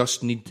teams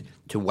just need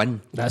to win.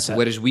 That's it.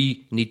 Whereas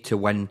we need to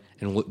win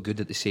and look good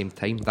at the same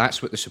time.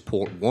 That's what the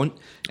support want.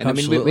 And I mean,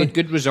 Absolutely. we had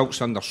good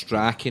results under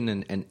Strachan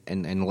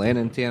and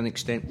Lennon to an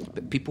extent,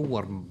 but people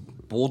were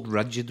bored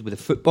rigid with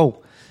the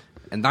football.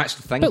 And that's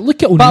the thing. But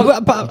look at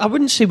But I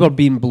wouldn't say we're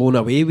being blown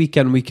away week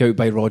in, week out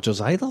by Rodgers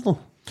either, though.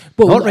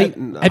 But Not right.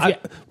 have you-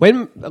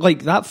 When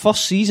that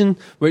first season,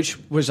 which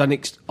was an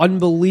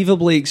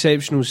unbelievably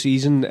exceptional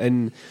season,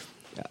 and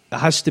it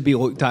has to be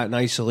looked at in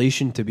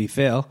isolation, to be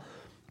fair.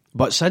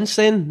 But since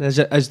then, has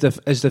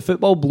the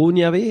football blown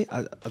you away?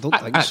 I don't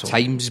think at so.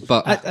 times,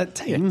 but At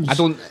times, I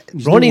don't.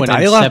 Ronnie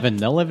Tyler,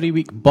 7-0 every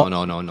week, but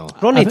No.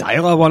 Ronnie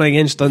Tyler won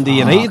against Dundee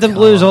United and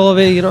Blues all the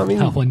way. You know what I mean?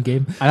 that one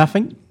game.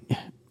 and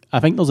I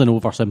think there's an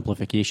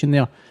oversimplification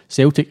there.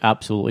 Celtic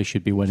absolutely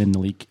should be winning the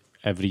league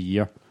every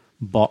year,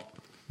 but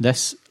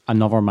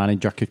another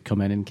manager could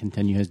come in and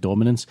continue his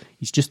dominance.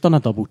 He's just done a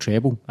double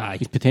treble. Aye.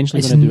 He's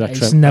potentially going to do a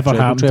It's never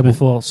treble happened treble.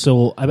 before.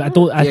 So I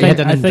don't. I he had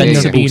think an you're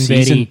invincible being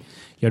season.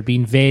 You're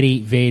being very,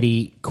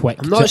 very quick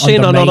I'm not to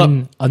saying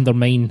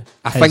undermine.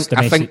 I his think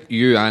domestic.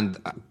 you and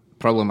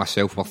probably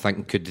myself were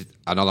thinking, could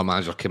another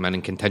manager come in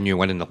and continue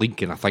winning the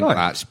league? And I think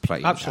that's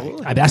pretty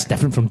Absolutely. I mean, that's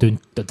different from doing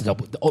the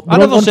double. I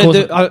never said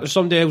that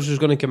somebody else was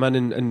going to come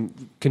in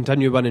and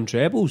continue winning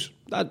trebles.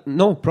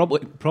 No,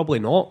 probably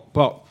not.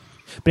 But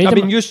Brendan-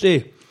 I mean, you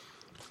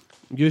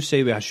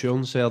say with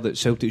assurance there that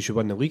Celtic should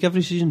win the league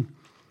every season.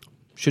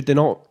 Should they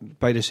not,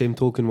 by the same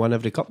token, win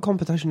every cup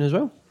competition as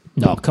well?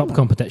 No, cup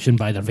competition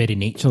by their very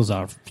natures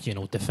are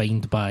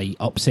defined by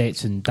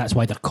upsets, and that's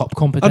why they're cup I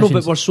competitions. know,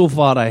 but we're so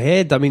far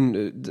ahead. I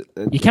mean,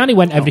 You can't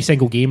win every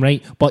single game,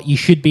 right? But you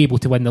should be able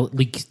to win the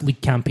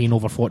league campaign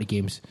over 40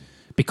 games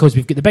because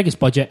we've got the biggest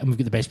budget and we've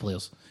got the best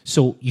players.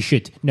 So you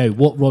should. Now,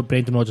 what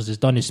Brendan Rodgers has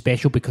done is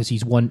special because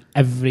he's won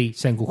every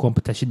single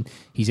competition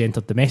he's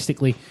entered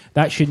domestically.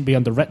 That shouldn't be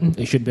underwritten.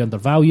 It shouldn't be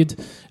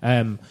undervalued.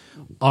 Am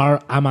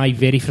I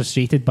very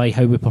frustrated by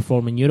how we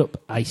perform in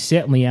Europe? I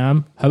certainly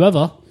am.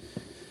 However,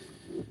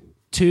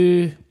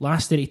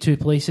 last 32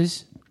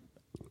 places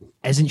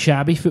isn't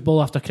shabby.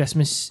 Football after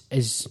Christmas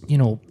is,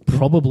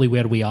 probably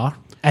where we are.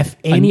 If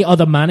any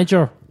other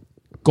manager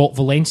got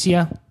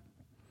Valencia,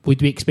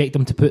 would we expect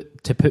them to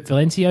put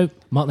Valencia out?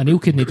 Martin O'Neill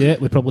couldn't do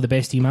it with probably the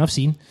best team I've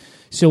seen.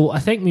 So I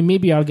think we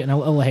maybe are getting a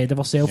little ahead of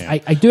ourselves. Yeah.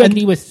 I do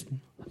agree with...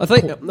 I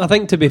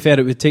think to be fair,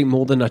 it would take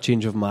more than a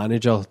change of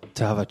manager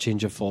to have a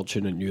change of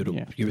fortune in Europe.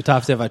 Yeah. You would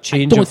have to have a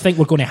change. I don't think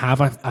we're going to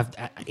have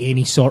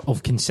any sort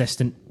of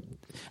consistent...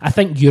 I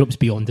think Europe's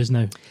beyond us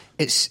now.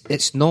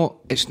 It's not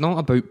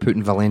about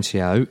putting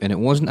Valencia out, and it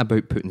wasn't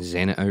about putting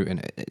Zenit out,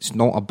 and it's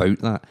not about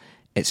that.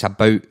 It's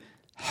about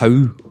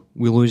how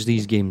we lose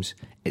these games.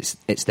 It's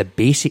the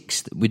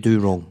basics that we do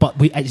wrong. But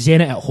at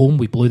Zenit at home,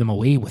 we blew them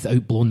away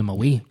without blowing them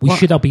away. We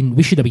should have been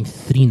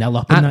 3-0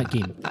 up in that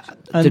game.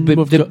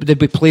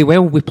 Did we play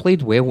well? We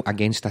played well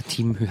against a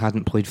team who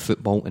hadn't played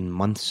football in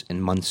months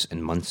and months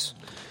and months.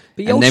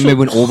 And then we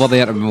went over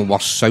there and we were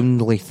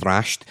soundly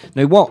thrashed.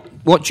 Now,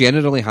 what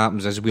generally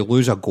happens is we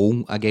lose a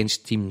goal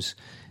against teams,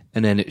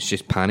 and then it's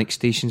just panic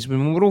stations.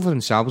 When we were over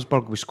in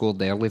Salzburg, we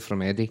scored early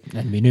from Eddie,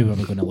 and we knew we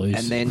were going to lose.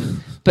 And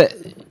then, but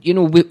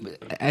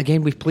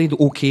we played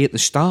okay at the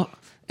start,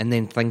 and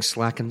then things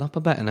slackened up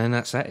a bit, and then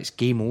that's it. It's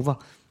game over.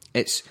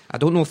 I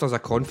don't know if there's a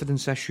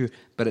confidence issue,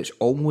 but it's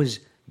always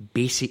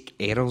basic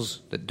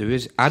errors that do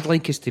us. I'd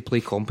like us to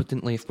play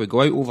competently. If we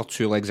go out over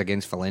 2 legs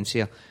against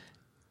Valencia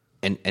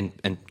and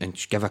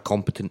give a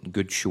competent,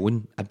 good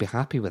showing, I'd be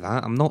happy with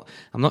that. I'm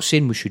not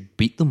saying we should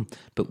beat them,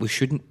 but we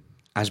shouldn't,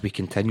 as we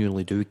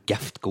continually do,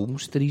 gift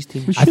goals to these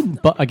teams. We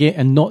shouldn't, but again,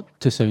 and not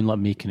to sound like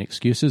making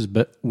excuses,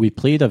 but we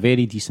played a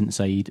very decent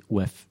side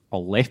with our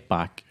left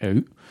back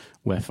out,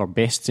 with our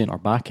best centre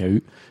back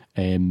out,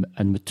 and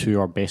with 2 of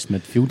our best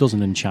midfielders,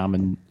 and Cham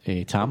and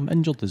Tam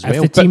injured as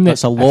well. But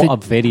that's a lot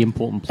of very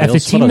important players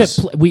if the team for us.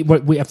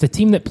 If the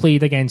team that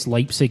played against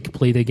Leipzig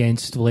played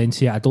against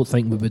Valencia, I don't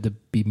think we would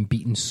have been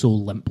beaten so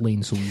limply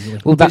and so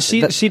easily. Well,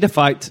 see the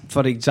fact,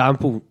 for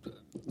example,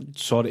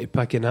 sorry to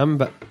pick on him,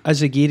 but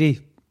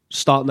Azagiri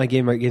starting a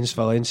game against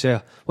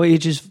Valencia. What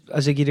age is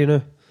Azagiri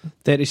now?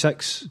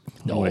 36?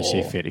 I want to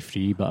say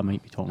 33, but I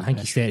might be talking. I think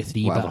he's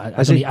 33, Wow. but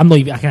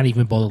I can't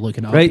even bother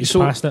looking it up. Right, He's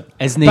so- past it.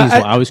 Isn't he what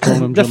I was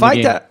calling him? The during fact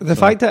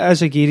game? that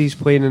Azagiri's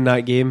playing in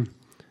that game,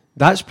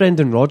 that's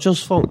Brendan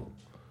Rodgers' fault.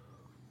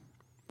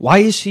 Why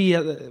is he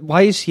at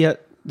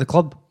the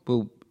club?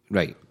 Well,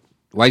 right.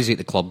 Why is he at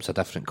the club's a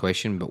different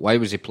question, but why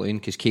was he playing?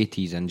 Because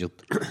KT's injured.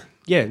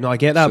 Yeah, no, I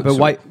get that, So-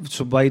 but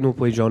so- why not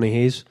play Johnny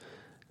Hayes?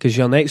 Because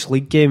your next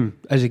league game,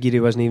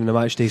 Azagiri wasn't even a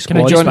match day Can I-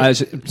 squad, John- but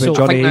so I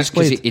Johnny think Hayes that's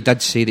because played. he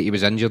did say that he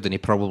was injured and he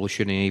probably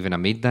shouldn't even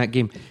have made that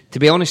game. To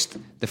be honest,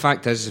 the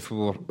fact is,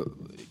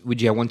 would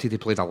you have wanted to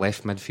play the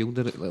left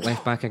midfielder at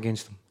left back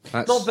against him?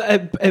 No,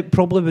 but it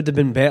probably would have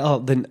been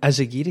better than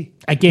Azagiri.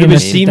 Again, It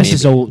was this deemed-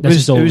 is all.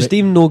 It was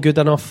deemed no good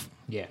enough.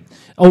 Yeah,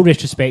 all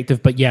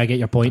retrospective, but yeah, I get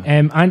your point.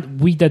 And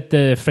we did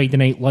the Friday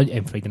night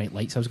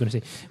lights. I was going to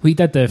say we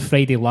did the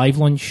Friday live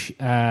lunch.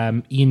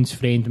 Ian's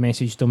friend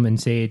messaged him and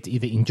said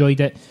that he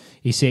enjoyed it.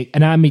 He said,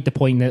 and I made the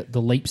point that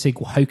the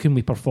Leipzig, how can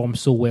we perform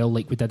so well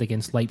like we did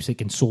against Leipzig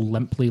and so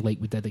limply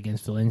like we did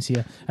against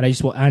Valencia? And I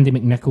just want Andy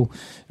McNichol,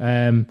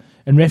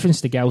 in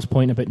reference to Gal's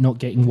point about not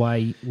getting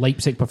why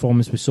Leipzig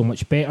performance was so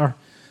much better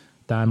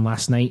than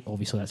last night.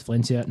 Obviously, that's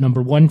Valencia.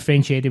 Number 1,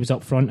 French Eddie was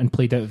up front and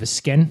played out of his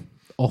skin.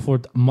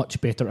 Offered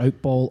much better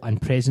outball and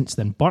presence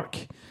than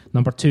Burke.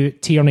 Number 2,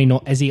 Tierney,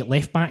 not Izzy at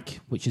left back,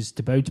 which is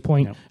the Boud's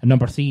point. Yep. And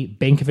number 3,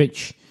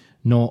 Benkovic,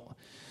 not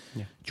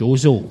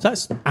Jozo. So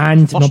that's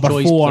and first number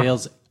choice 4,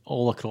 players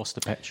all across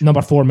the pitch.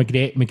 Number 4,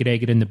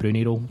 McGregor in the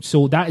Broony role.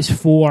 So that is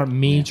 4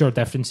 major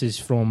differences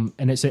from,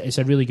 and it's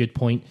a really good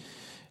point.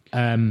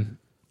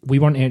 We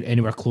weren't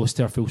anywhere close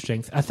to our full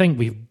strength. I think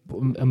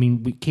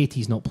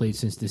KT's not played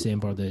since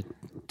December the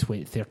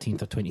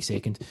 13th or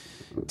 22nd.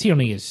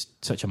 Tierney is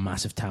such a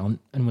massive talent,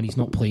 and when he's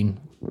not playing...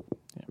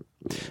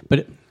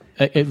 But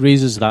it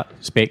raises that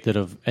spectre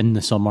of in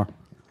the summer.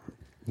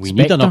 We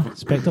need another...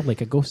 Spectre,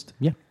 like a ghost?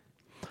 Yeah.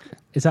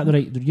 Is that the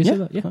right use Yeah, of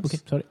that? Yeah, that's-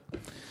 okay, sorry.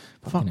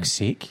 Fuck's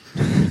sake.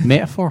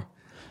 Metaphor.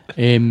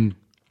 We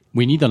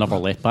need another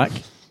left back.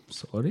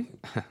 Sorry.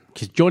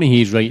 Because Johnny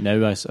Hayes right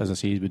now, as I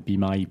say, would be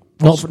my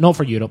Not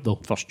for Europe, though.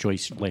 first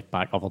choice left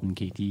back other than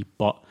KT.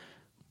 But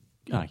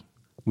aye,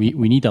 we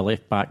need a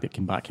left back that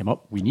can back him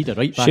up. We need a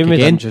right back Shame we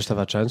again. didn't just have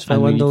a transfer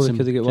and we window. need We some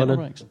could have got one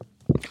in.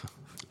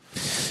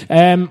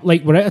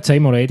 centre-backs. We're out of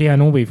time already. I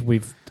know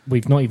we've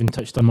not even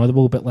touched on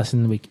Motherwell, but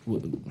listen, we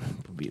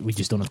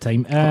just don't have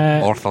time.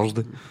 Or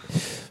Thursday.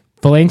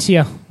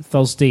 Valencia,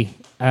 Thursday.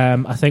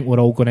 I think we're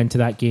all going into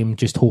that game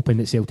just hoping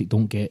that Celtic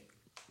don't get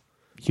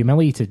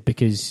humiliated,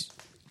 because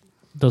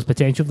there's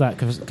potential for that,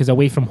 because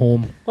away from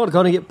home We're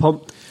going to get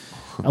pumped.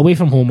 we're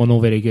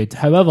not very good.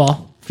 However,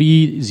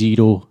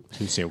 3-0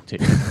 to Celtic.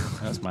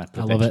 That's my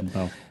prediction. I love it.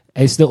 Pal.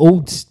 It's the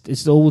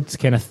old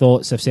kind of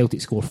thoughts. If Celtic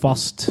score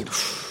first,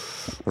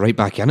 Right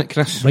back in it,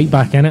 Chris. right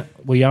back in it.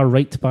 We are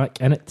right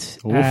back in it.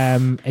 Oof.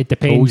 It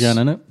depends.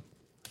 Doljan in it.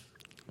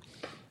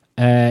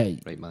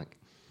 Right back.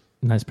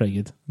 That's pretty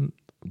good.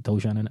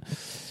 Doljan in it.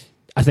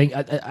 I think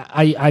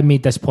I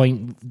made this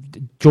point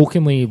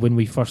jokingly when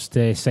we first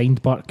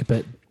signed Burke,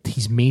 but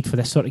he's made for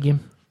this sort of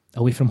game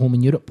away from home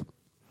in Europe.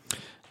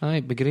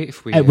 It'd be great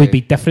if we. It would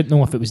be different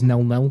though if it was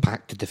 0-0.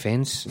 Packed to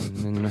defence,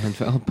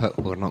 but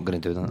we're not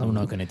going to do that. No, we're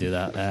not going to do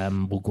that.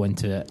 We'll go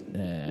into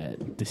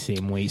it the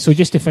same way. So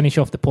just to finish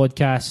off the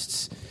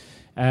podcasts,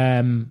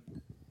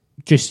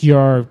 just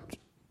who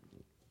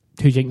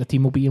do you think the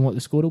team will be and what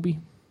the score will be?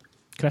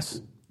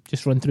 Chris,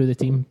 just run through the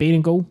team. Bain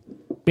in goal.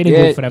 Bain in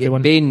goal for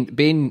everyone.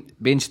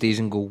 Bain stays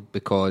in goal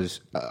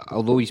because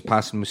although his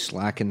passing was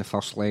slack in the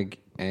first leg,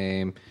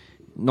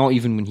 not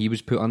even when he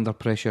was put under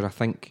pressure, I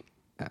think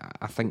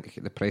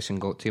the pressing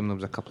got to him. There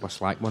was a couple of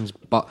slack ones,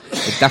 but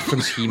the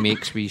difference he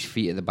makes with his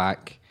feet at the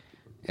back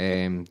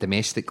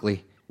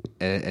domestically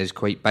is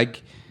quite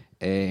big.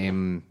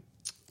 And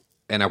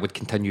I would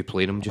continue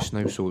playing him just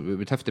now, so it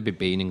would have to be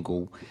Bain in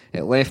goal.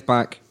 At left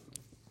back,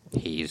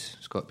 Hayes.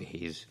 It's got to be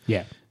Hayes.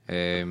 Yeah.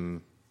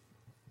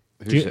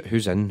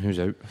 Who's in? Who's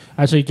out?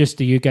 Actually, just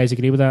do you guys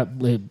agree with that?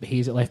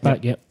 Hayes at left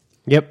back.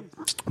 Yep.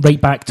 Right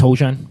back,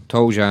 Toljan.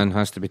 Toljan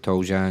has to be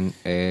Toljan.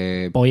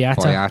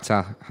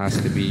 Boyata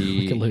has to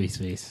be. Look at Louis'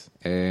 face.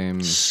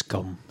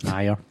 Scum.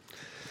 Ayer.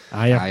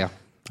 Aye.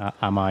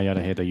 I'm Ayer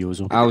ahead of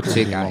Yozo. I would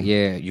take that.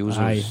 Yeah,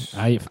 Yozo's.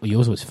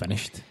 Yozo's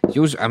finished.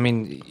 I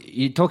mean,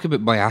 you talk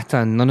about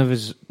Boyata and none of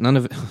it.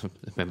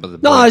 Remember the.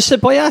 No, it's the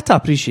Boyata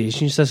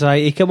Appreciation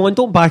Society. Come on,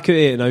 don't back out of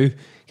it now.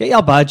 Get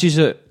your badges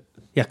out,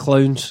 you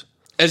clowns.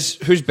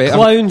 Who's better?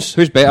 Clowns.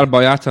 Who's better,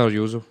 Boyata or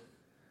Yozo?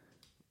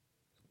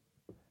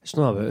 It's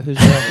not about who's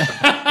better.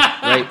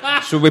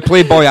 Right, so we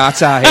play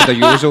Boyata ahead of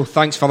Yozo.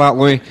 Thanks for that,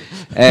 Louis.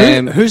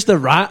 Who's the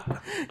rat?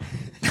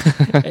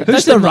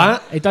 Who's the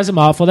rat? It doesn't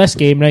matter for this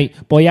game, right?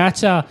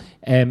 Boyata.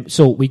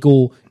 So we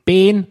go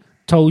Bain,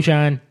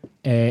 Toljan,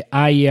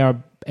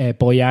 Ayer,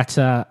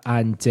 Boyata,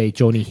 and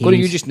Johnny Hayes. Why don't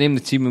you just name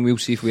the team and we'll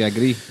see if we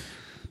agree?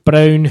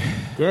 Brown,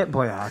 Get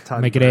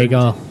Boyata.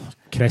 McGregor,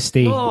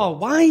 Christie. Oh,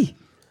 why?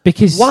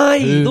 Because Why?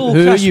 Who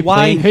Chris, are you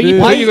why? playing?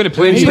 Who are you going to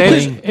play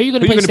instead? Who are you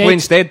going to play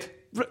instead?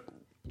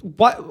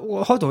 What?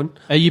 Well, hold on.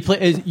 You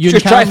play?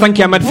 Just try to think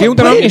you're a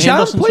midfielder, aren't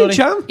you? Play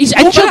Cham. He's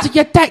injured,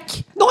 you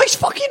dick. No, he's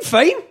fucking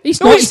fine.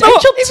 He's No, not. he's He's not.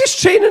 injured. He was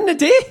training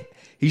today.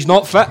 He's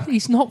not fit.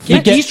 He's not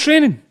fit. He's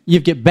training.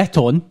 You've got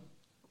Beton.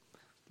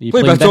 You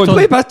Play playing Beton.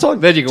 Play Baton.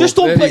 There you go. Just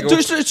don't There play. you go.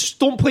 Just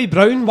don't play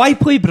Brown. Why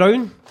play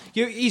Brown?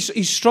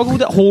 He's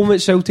struggled at home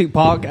at Celtic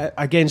Park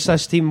against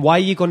this team. Why are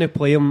you going to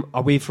play him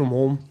away from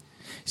home?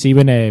 See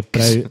when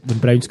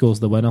Brown scores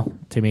the winner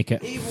to make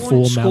it He 4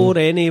 won't score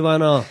any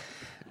winner,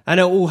 and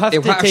it will have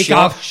He'll to hit a take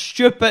shot. a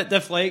stupid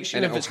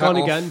deflection if it's going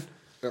to get in.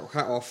 It'll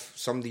hit off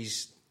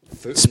somebody's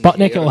foot.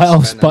 Sputnik, it'll hit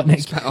off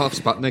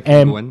Sputnik.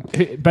 And go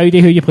in.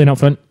 Bowdy, who are you playing up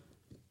front?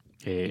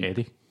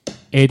 Eddie.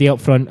 Eddie up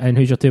front, and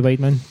who's your two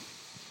wide men?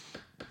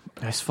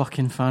 That's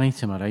fucking funny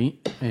to my right.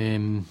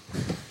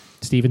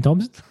 Stephen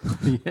Thompson.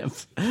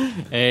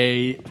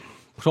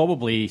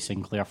 Probably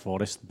Sinclair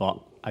Forrest, but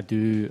I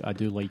do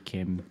like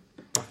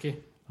Okay.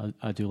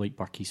 I do like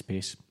Burkey's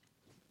pace.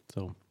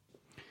 So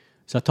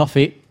it's a tough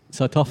eight.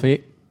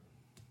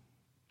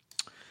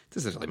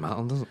 Doesn't really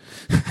matter, does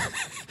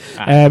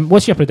it?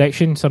 What's your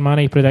prediction, Sir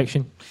Manny?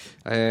 Prediction?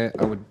 I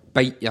would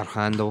bite your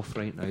hand off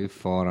right now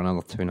for another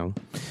 2-0.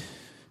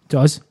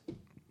 Does?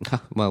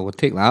 Well, we'll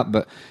take that,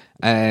 but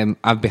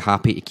I'd be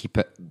happy to keep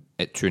it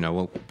at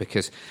 2-0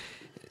 because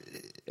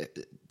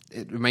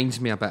it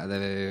reminds me a bit of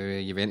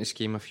the Juventus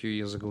game a few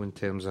years ago in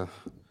terms of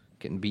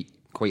getting beat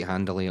quite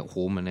handily at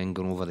home and then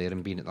going over there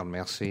and being at their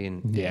mercy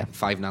and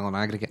 5-0 on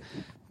aggregate.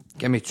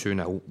 Give me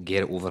 2-0,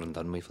 get it over and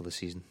done with for the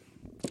season.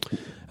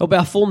 It'll be a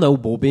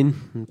 4-0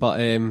 Bobin,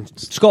 but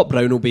Scott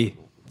Brown will be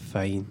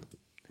fine.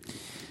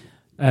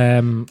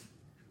 Bowd.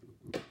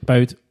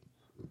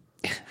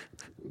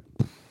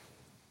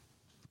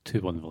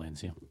 2-1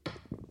 Valencia.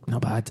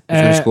 Not bad. Who's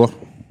going to score?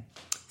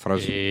 For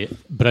us.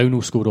 Brown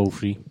will score all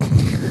three.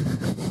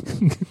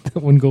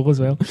 One goal as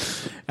well.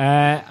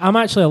 I'm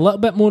actually a little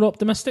bit more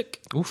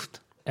optimistic. Oofed.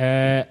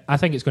 I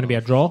think it's going to be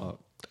a draw.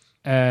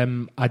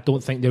 I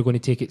don't think they're going to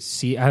take it.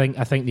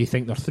 I think they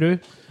think they're through.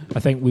 I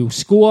think we'll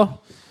score.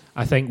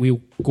 I think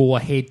we'll go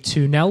ahead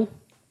 2-0.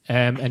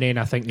 And then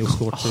I think they'll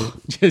score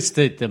 2. Just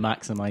to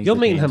maximise. You're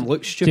making him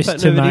look stupid Just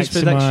now to with these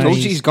maximise- predictions. Told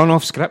you he's gone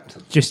off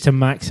script. Just to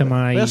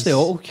maximise. Where's the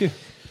auto cue?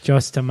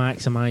 Just to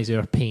maximise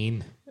our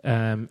pain.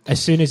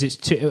 As soon as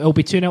it'll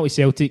be 2-0 to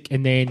Celtic,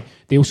 and then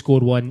they'll score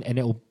 1, and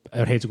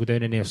our heads will go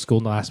down, and they'll score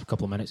in the last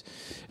couple of minutes.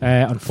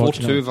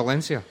 Unfortunately, 4-2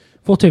 Valencia.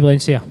 4-2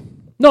 Valencia.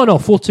 No,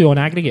 4-2 on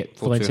aggregate. 4-2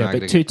 Valencia, on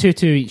but aggregate.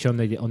 2-2 each on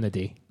the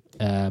day.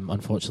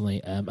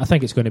 Unfortunately, I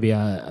think it's going to be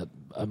a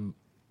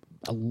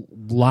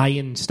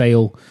lion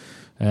style.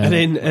 And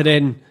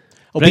then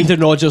Brendan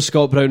Rodgers,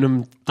 Scott Brown,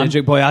 and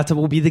Dedrick Boyata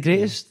will be the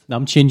greatest.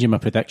 I'm changing my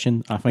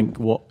prediction. I think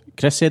what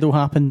Chris said will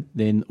happen,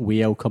 then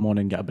we'll come on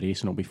and get a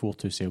brace, and it'll be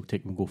 4-2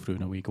 Celtic, and we'll go through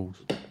in away goals.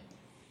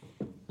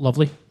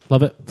 Lovely.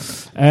 Love it.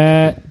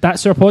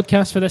 That's our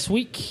podcast for this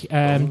week.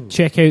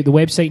 Check out the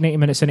website,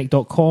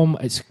 90minutecynic.com.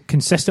 It's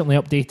consistently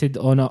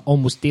updated on an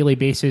almost daily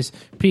basis.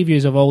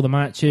 Previews of all the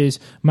matches,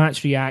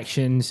 match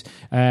reactions,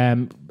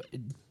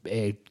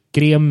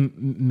 Graham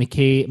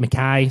Mackay,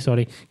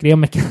 Graham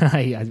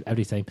Mackay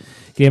every time.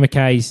 Graham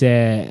Mackay's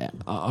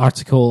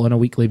article on a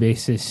weekly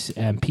basis.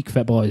 Peak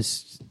Football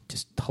is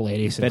just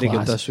hilarious. Very and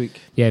class. good this week.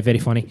 Yeah, very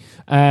funny.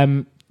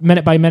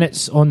 Minute by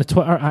Minutes on the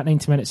Twitter at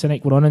 90 Minute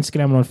Cynic. We're on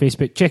Instagram, we're on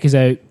Facebook. Check us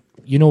out.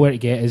 You know where to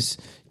get us.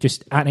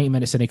 Just at 90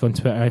 Minute Cynic on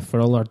Twitter for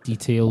all our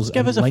details.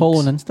 Give us a links. follow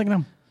on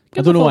Instagram.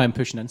 I don't know why I'm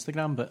pushing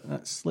Instagram, but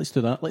let's do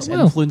that. Let's be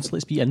influencers.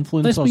 Let's be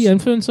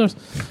influencers.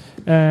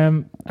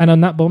 And on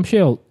that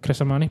bombshell,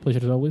 Chris Amani, pleasure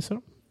as always, sir.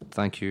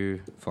 Thank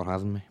you for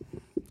having me.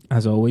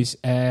 As always,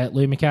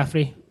 Louis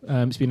McCaffrey.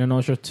 It's been an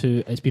honour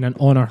It's been an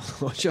honour.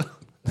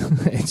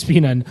 It's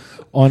been an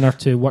honour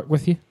to work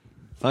with you.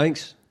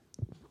 Thanks.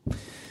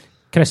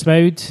 Chris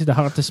Moud, the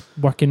hardest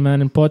working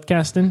man in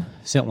podcasting.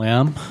 Certainly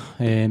am.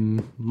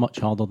 Much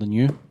harder than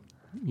you.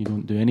 You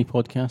don't do any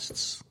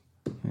podcasts.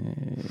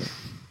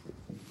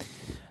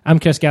 I'm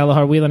Chris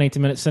Gallagher, we're the 90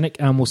 Minute Cynic,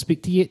 and we'll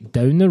speak to you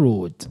down the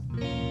road.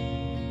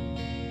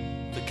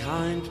 The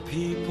kind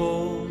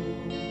people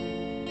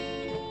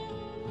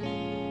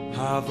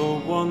have a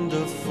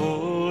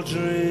wonderful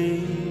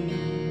dream.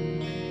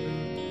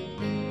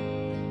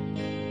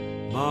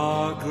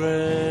 Margaret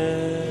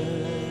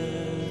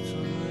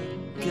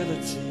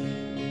Guillotine.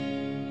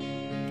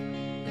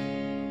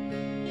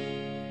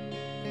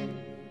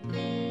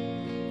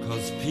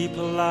 'Cause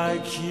people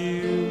like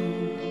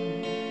you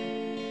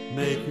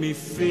make me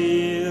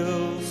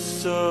feel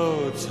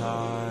so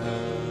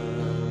tired.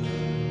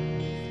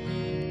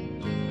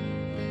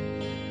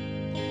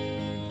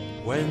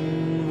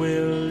 When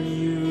will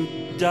you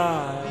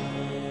die?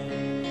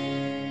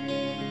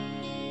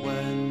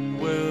 When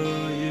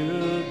will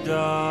you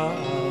die?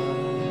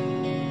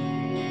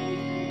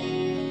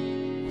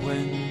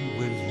 When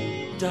will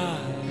you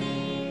die?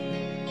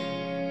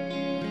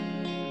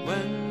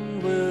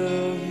 When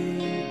will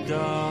you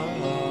die?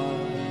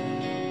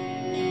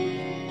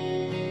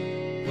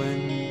 When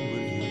will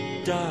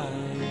you die?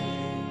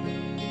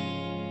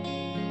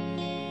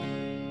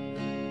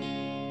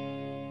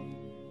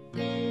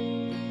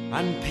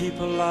 And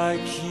people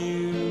like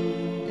you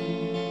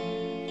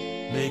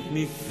make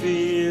me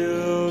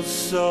feel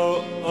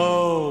so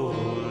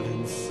old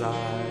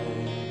inside.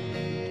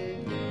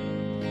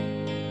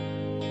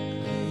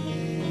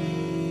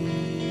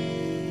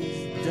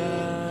 Please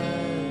die.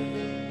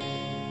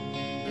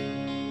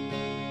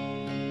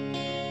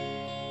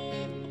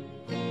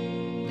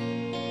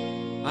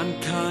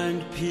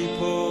 Unkind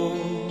people,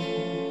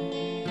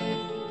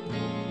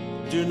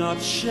 do not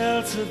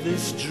shelter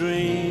this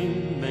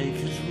dream, make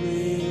it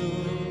real.